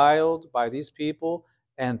defiled by these people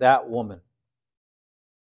and that woman.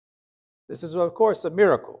 This is, of course, a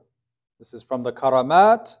miracle. This is from the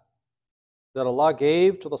karamat that Allah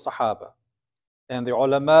gave to the Sahaba. And the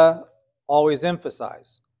ulama always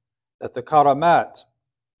emphasize that the karamat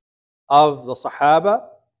of the Sahaba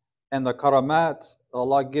and the karamat that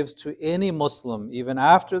Allah gives to any Muslim, even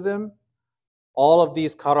after them, all of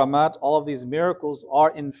these karamat, all of these miracles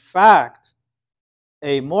are in fact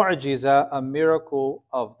a mu'jiza, a miracle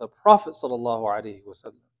of the Prophet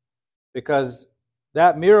ﷺ. Because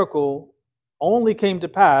that miracle only came to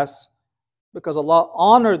pass because Allah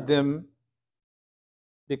honored them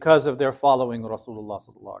because of their following Rasulullah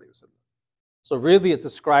ﷺ. So really it's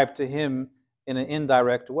ascribed to him in an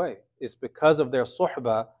indirect way. It's because of their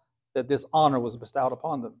suhbah that this honor was bestowed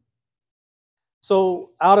upon them.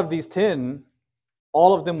 So out of these 10,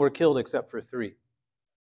 all of them were killed except for 3.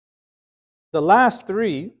 The last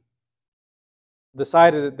three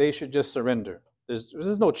decided that they should just surrender.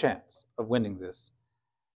 There's no chance of winning this.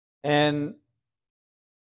 And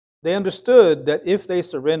they understood that if they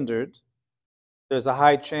surrendered, there's a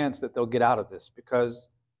high chance that they'll get out of this, because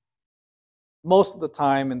most of the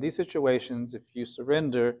time in these situations, if you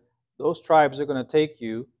surrender, those tribes are going to take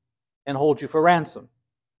you and hold you for ransom.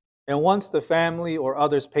 And once the family or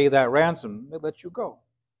others pay that ransom, they let you go.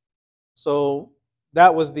 So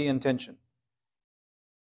that was the intention.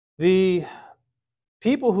 The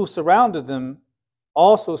people who surrounded them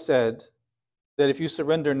also said that if you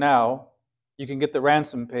surrender now, you can get the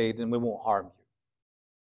ransom paid and we won't harm you.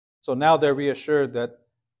 So now they're reassured that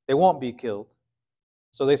they won't be killed.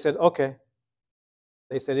 So they said, okay.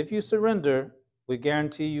 They said, if you surrender, we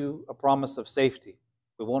guarantee you a promise of safety.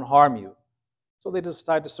 We won't harm you. So they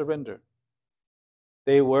decided to surrender.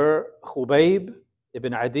 They were Khubayb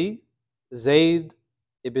ibn Adi, Zayd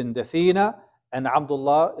ibn Dathina, and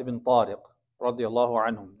Abdullah ibn Tariq, radiallahu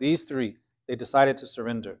anhum. These three, they decided to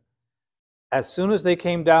surrender. As soon as they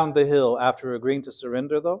came down the hill after agreeing to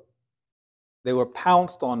surrender, though, they were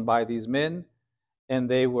pounced on by these men and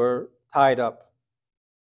they were tied up.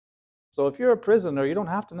 So if you're a prisoner, you don't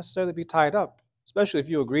have to necessarily be tied up, especially if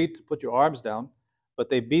you agreed to put your arms down. But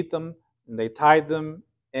they beat them and they tied them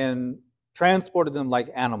and transported them like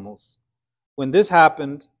animals. When this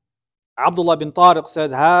happened, Abdullah bin Tariq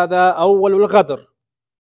said, هَذَا أَوَّلُ الْغَدْرِ.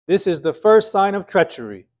 This is the first sign of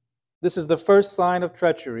treachery. This is the first sign of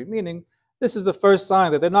treachery, meaning this is the first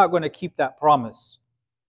sign that they're not going to keep that promise.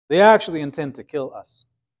 They actually intend to kill us.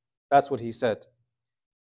 That's what he said.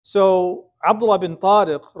 So Abdullah bin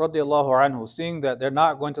Tariq, radiallahu anhu, seeing that they're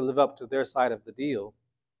not going to live up to their side of the deal,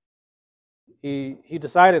 he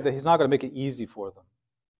decided that he's not going to make it easy for them.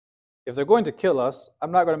 If they're going to kill us,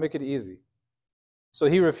 I'm not going to make it easy. So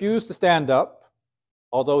he refused to stand up,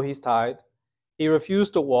 although he's tied. He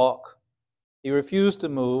refused to walk. He refused to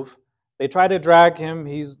move. They try to drag him.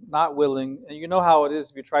 He's not willing. And you know how it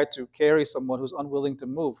is if you try to carry someone who's unwilling to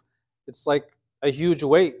move. It's like a huge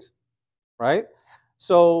weight, right?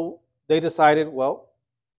 So they decided, well,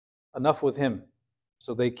 enough with him.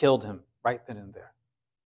 So they killed him right then and there.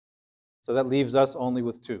 So that leaves us only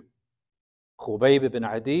with two. Khubayb ibn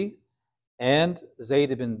Adi and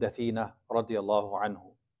Zayd ibn Dathina radiallahu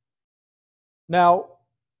anhu. Now,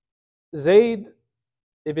 Zayd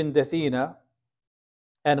ibn Dathina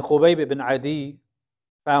and Khubayb ibn Adi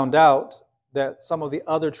found out that some of the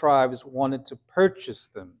other tribes wanted to purchase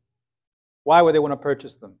them. Why would they want to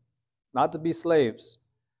purchase them? Not to be slaves.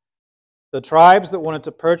 The tribes that wanted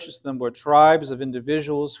to purchase them were tribes of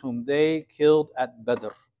individuals whom they killed at Badr.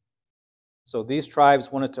 So these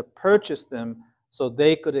tribes wanted to purchase them so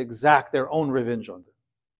they could exact their own revenge on them.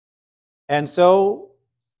 And so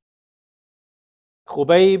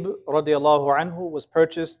Khubayb radiallahu anhu was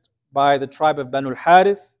purchased by the tribe of Banu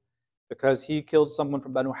al-Harith because he killed someone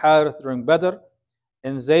from Banu Harith during Badr.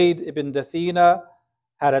 And Zayd ibn Dathina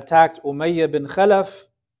had attacked Umayyah bin Khalaf,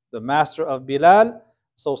 the master of Bilal.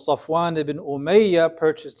 So Safwan ibn Umayyah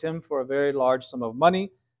purchased him for a very large sum of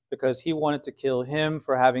money because he wanted to kill him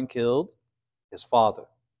for having killed his father.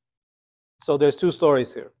 So there's two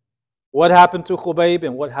stories here. What happened to Khubayb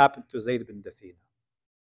and what happened to Zayd ibn Dathina?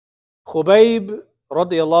 Khubayb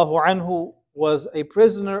radiallahu anhu was a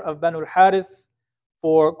prisoner of Banu al-Harith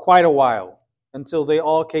for quite a while until they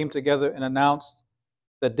all came together and announced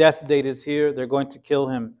the death date is here, they're going to kill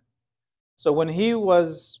him. So when he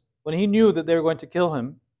knew that they were going to kill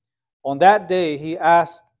him, on that day he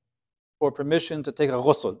asked for permission to take a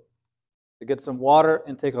ghusl, to get some water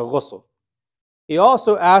and take a ghusl. He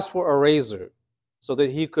also asked for a razor so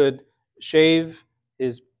that he could shave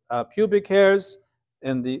his pubic hairs.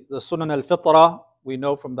 And the Sunan al-Fitrah, we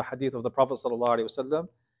know from the hadith of the Prophet ﷺ,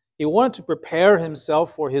 he wanted to prepare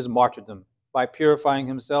himself for his martyrdom by purifying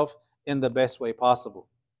himself in the best way possible.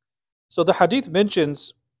 So the hadith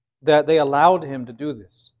mentions that they allowed him to do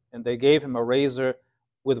this, and they gave him a razor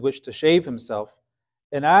with which to shave himself.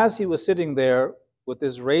 And as he was sitting there with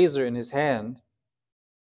this razor in his hand,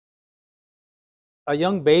 a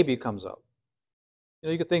young baby comes up.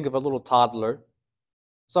 You could think of a little toddler,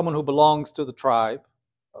 someone who belongs to the tribe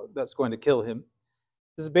that's going to kill him.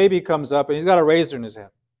 This baby comes up and he's got a razor in his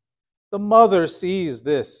hand. The mother sees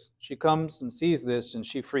this. She comes and sees this and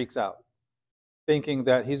she freaks out, thinking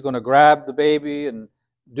that he's going to grab the baby and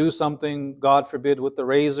do something, God forbid, with the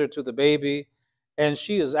razor to the baby. And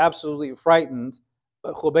she is absolutely frightened.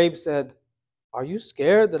 But Khubayb said, "Are you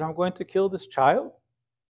scared that I'm going to kill this child?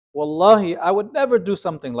 Wallahi, I would never do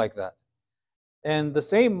something like that." And the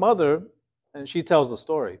same mother, and she tells the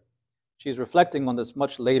story, she's reflecting on this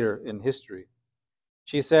much later in history.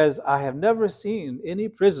 She says, I have never seen any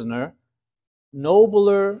prisoner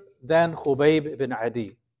nobler than Khubayb ibn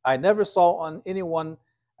Adi. I never saw on anyone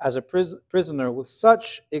as a prisoner with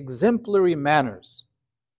such exemplary manners.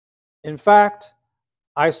 In fact,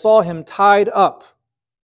 I saw him tied up,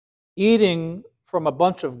 eating from a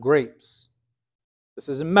bunch of grapes. This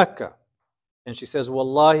is in Mecca. And she says,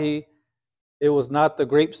 Wallahi, it was not the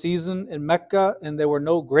grape season in Mecca, and there were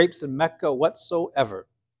no grapes in Mecca whatsoever.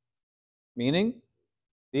 Meaning,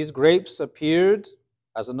 these grapes appeared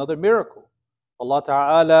as another miracle. Allah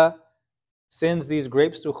Ta'ala sends these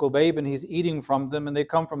grapes to Khubayb, and he's eating from them, and they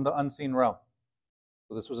come from the unseen realm.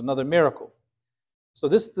 So this was another miracle. So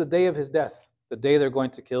this is the day of his death, the day they're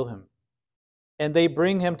going to kill him. And they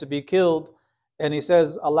bring him to be killed, and he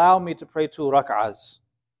says, allow me to pray 2 rak'ahs.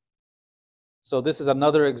 So this is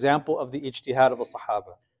another example of the ijtihad of the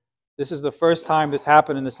Sahaba. This is the first time this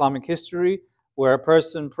happened in Islamic history where a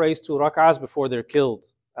person prays 2 rak'ahs before they're killed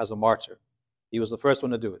as a martyr. He was the first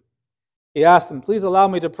one to do it. He asked them, please allow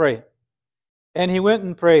me to pray. And he went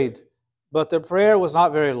and prayed, but the prayer was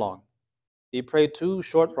not very long. He prayed 2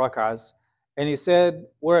 short rak'ahs, and he said,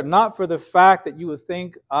 were it not for the fact that you would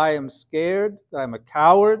think I am scared, that I'm a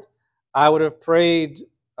coward, I would have prayed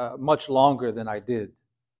much longer than I did.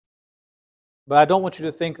 But I don't want you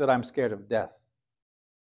to think that I'm scared of death.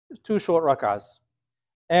 2 short rak'ahs.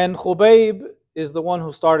 And Khubayb is the one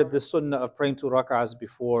who started this sunnah of praying 2 rak'ahs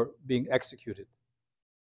before being executed.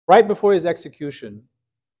 Right before his execution,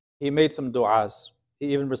 he made some du'as.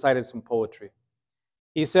 He even recited some poetry.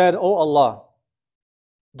 He said, "O Allah,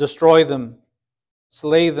 destroy them,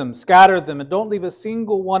 slay them, scatter them, and don't leave a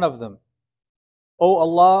single one of them. O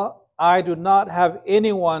Allah, I do not have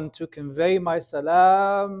anyone to convey my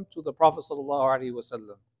salam to the Prophet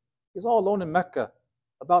ﷺ. He's all alone in Mecca,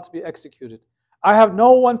 about to be executed. I have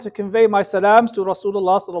no one to convey my salams to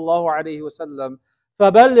Rasulullah ﷺ.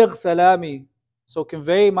 فَبَلِّغْ salami. So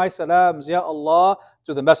convey my salams, Ya Allah,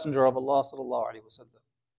 to the Messenger of Allah ﷺ.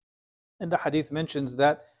 And the hadith mentions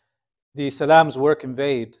that the salams were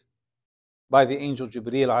conveyed by the angel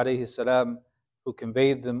Jibreel alayhi salam, who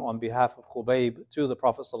conveyed them on behalf of Khubayb to the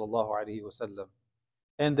Prophet ﷺ.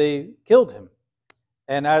 And they killed him.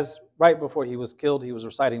 And as right before he was killed, he was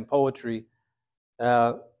reciting poetry,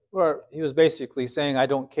 where he was basically saying, I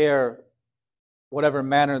don't care whatever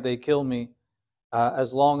manner they kill me,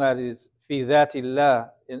 as long as it is fi dhatillah,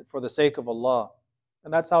 for the sake of Allah.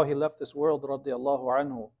 And that's how he left this world, radiallahu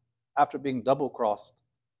anhu, after being double-crossed.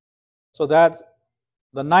 So that's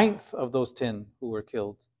the 9th of those 10 who were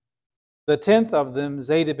killed. The 10th of them,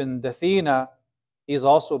 Zayd ibn Dathina, he's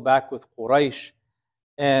also back with Quraysh,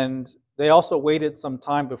 and they also waited some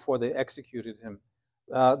time before they executed him.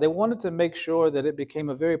 They wanted to make sure that it became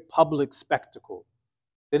a very public spectacle.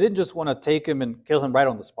 They didn't just want to take him and kill him right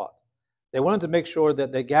on the spot. They wanted to make sure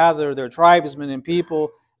that they gather their tribesmen and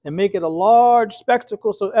people and make it a large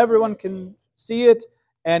spectacle so everyone can see it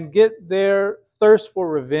and get their thirst for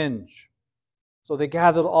revenge. So they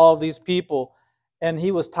gathered all these people, and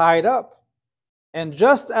he was tied up. And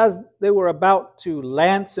just as they were about to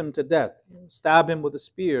lance him to death, stab him with a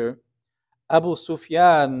spear, Abu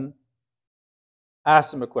Sufyan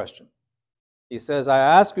asked him a question. He says, I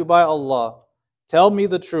ask you by Allah, tell me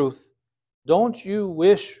the truth. Don't you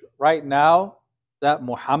wish right now that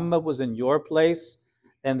Muhammad was in your place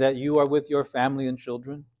and that you are with your family and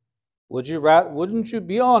children? Wouldn't you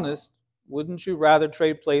be honest? Wouldn't you rather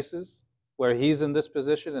trade places where he's in this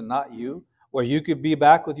position and not you, where you could be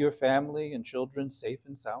back with your family and children safe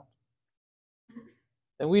and sound?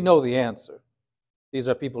 And we know the answer. These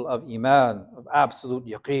are people of Iman, of absolute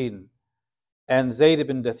yaqeen. And Zayd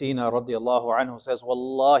ibn Dathina radiallahu anhu says,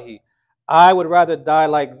 Wallahi, I would rather die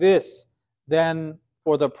like this than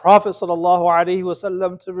for the Prophet sallallahu alaihi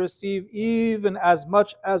wasallam to receive even as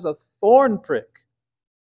much as a thorn prick.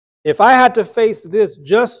 If I had to face this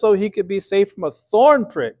just so he could be safe from a thorn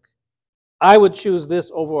prick, I would choose this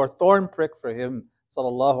over a thorn prick for him,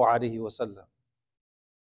 sallallahu alaihi wasallam.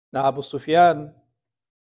 Now Abu Sufyan,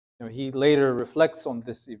 he later reflects on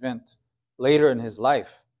this event, later in his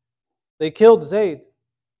life. They killed Zayd.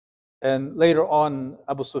 And later on,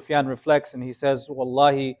 Abu Sufyan reflects and he says,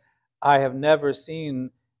 Wallahi, I have never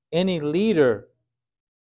seen any leader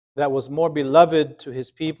that was more beloved to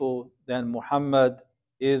his people than Muhammad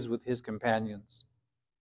is with his companions.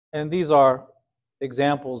 And these are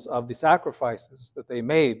examples of the sacrifices that they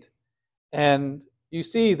made. And you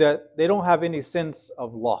see that they don't have any sense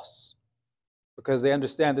of loss because they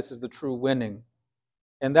understand this is the true winning.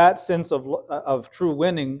 And that sense of true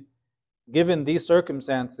winning, given these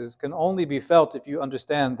circumstances, can only be felt if you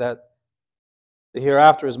understand that the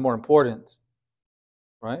hereafter is more important.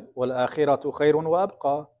 right? وَالْآخِرَةُ خَيْرٌ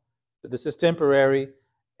وَأَبْقَى. This is temporary,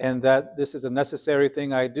 and that this is a necessary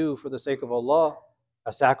thing I do for the sake of Allah,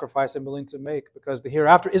 a sacrifice I'm willing to make, because the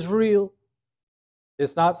hereafter is real.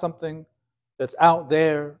 It's not something that's out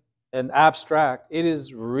there and abstract. It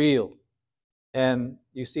is real. And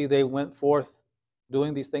you see, they went forth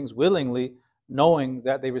doing these things willingly, knowing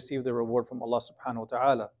that they received the reward from Allah subhanahu wa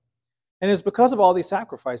ta'ala. And it's because of all these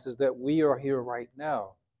sacrifices that we are here right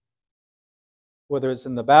now. Whether it's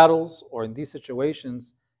in the battles or in these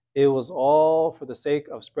situations, it was all for the sake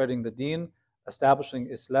of spreading the deen, establishing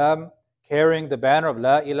Islam, carrying the banner of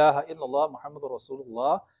La ilaha illallah Muhammadur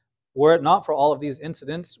Rasulullah. Were it not for all of these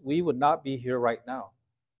incidents, we would not be here right now.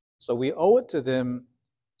 So we owe it to them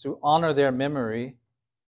to honor their memory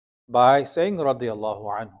by saying radiyallahu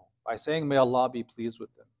anhu, by saying may Allah be pleased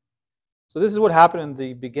with them. So this is what happened in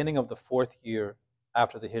the beginning of the 4th year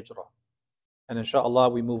after the Hijra. And inshallah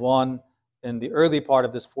we move on in the early part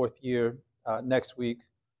of this 4th year next week,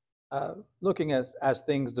 looking as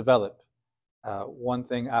things develop, one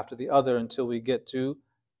thing after the other, until we get to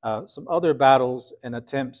some other battles and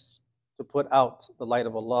attempts to put out the light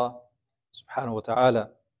of Allah subhanahu wa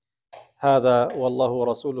ta'ala. هذا والله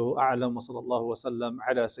ورسوله أعلم وصلى الله وسلم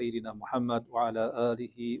على سيدنا محمد وعلى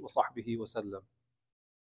آله وصحبه وسلم.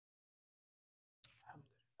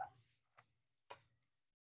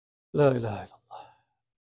 لا إله إلا الله.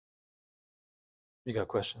 You got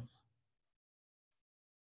questions?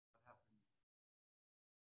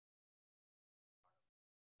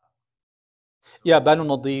 Yeah, Banu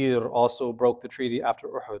Nadir also broke the treaty after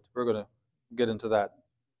Uhud. We're going to get into that.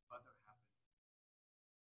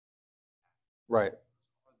 Right.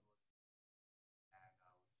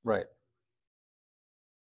 Right.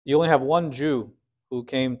 You only have one Jew who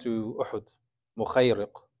came to Uhud,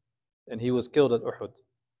 Mukhayriq, and he was killed at Uhud.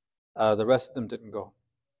 The rest of them didn't go.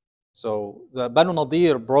 So the Banu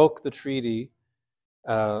Nadir broke the treaty,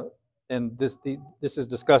 and this is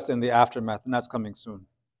discussed in the aftermath, and that's coming soon.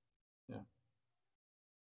 Yeah.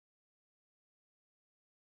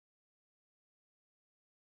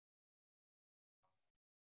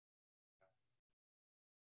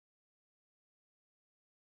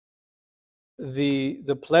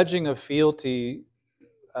 The pledging of fealty,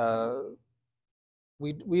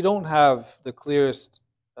 we don't have the clearest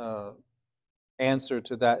answer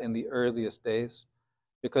to that in the earliest days,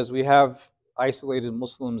 because we have isolated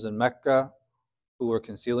Muslims in Mecca who were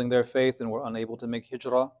concealing their faith and were unable to make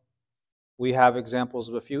hijrah. We have examples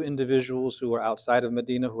of a few individuals who were outside of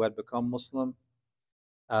Medina who had become Muslim.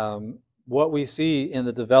 What we see in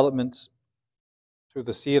the development through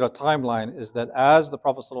the Sira timeline is that as the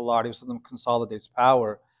Prophet ﷺ consolidates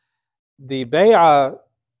power, the bay'ah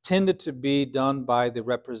tended to be done by the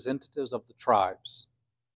representatives of the tribes.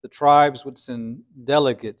 The tribes would send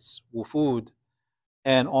delegates, wufud,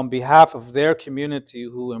 and on behalf of their community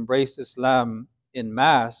who embraced Islam in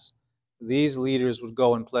mass, these leaders would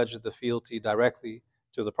go and pledge the fealty directly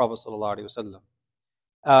to the Prophet ﷺ.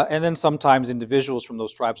 And then sometimes individuals from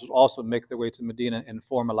those tribes would also make their way to Medina and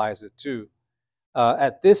formalize it too.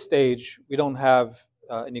 At this stage, we don't have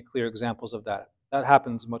any clear examples of that. That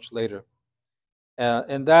happens much later.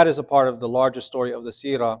 And that is a part of the larger story of the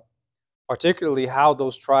Seerah, particularly how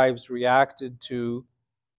those tribes reacted to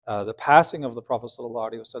the passing of the Prophet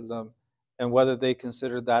ﷺ, and whether they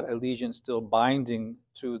considered that allegiance still binding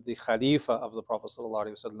to the Khalifa of the Prophet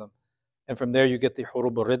ﷺ. And from there you get the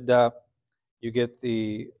Hurub al-Ridda, you get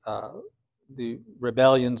the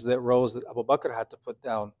rebellions that rose that Abu Bakr had to put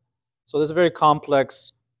down. So there's a very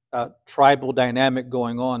complex tribal dynamic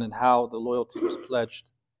going on in how the loyalty was pledged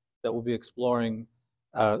that we'll be exploring,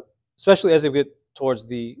 especially as we get towards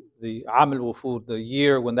the Am al-Wufud, the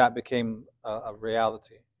year when that became a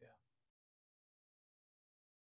reality.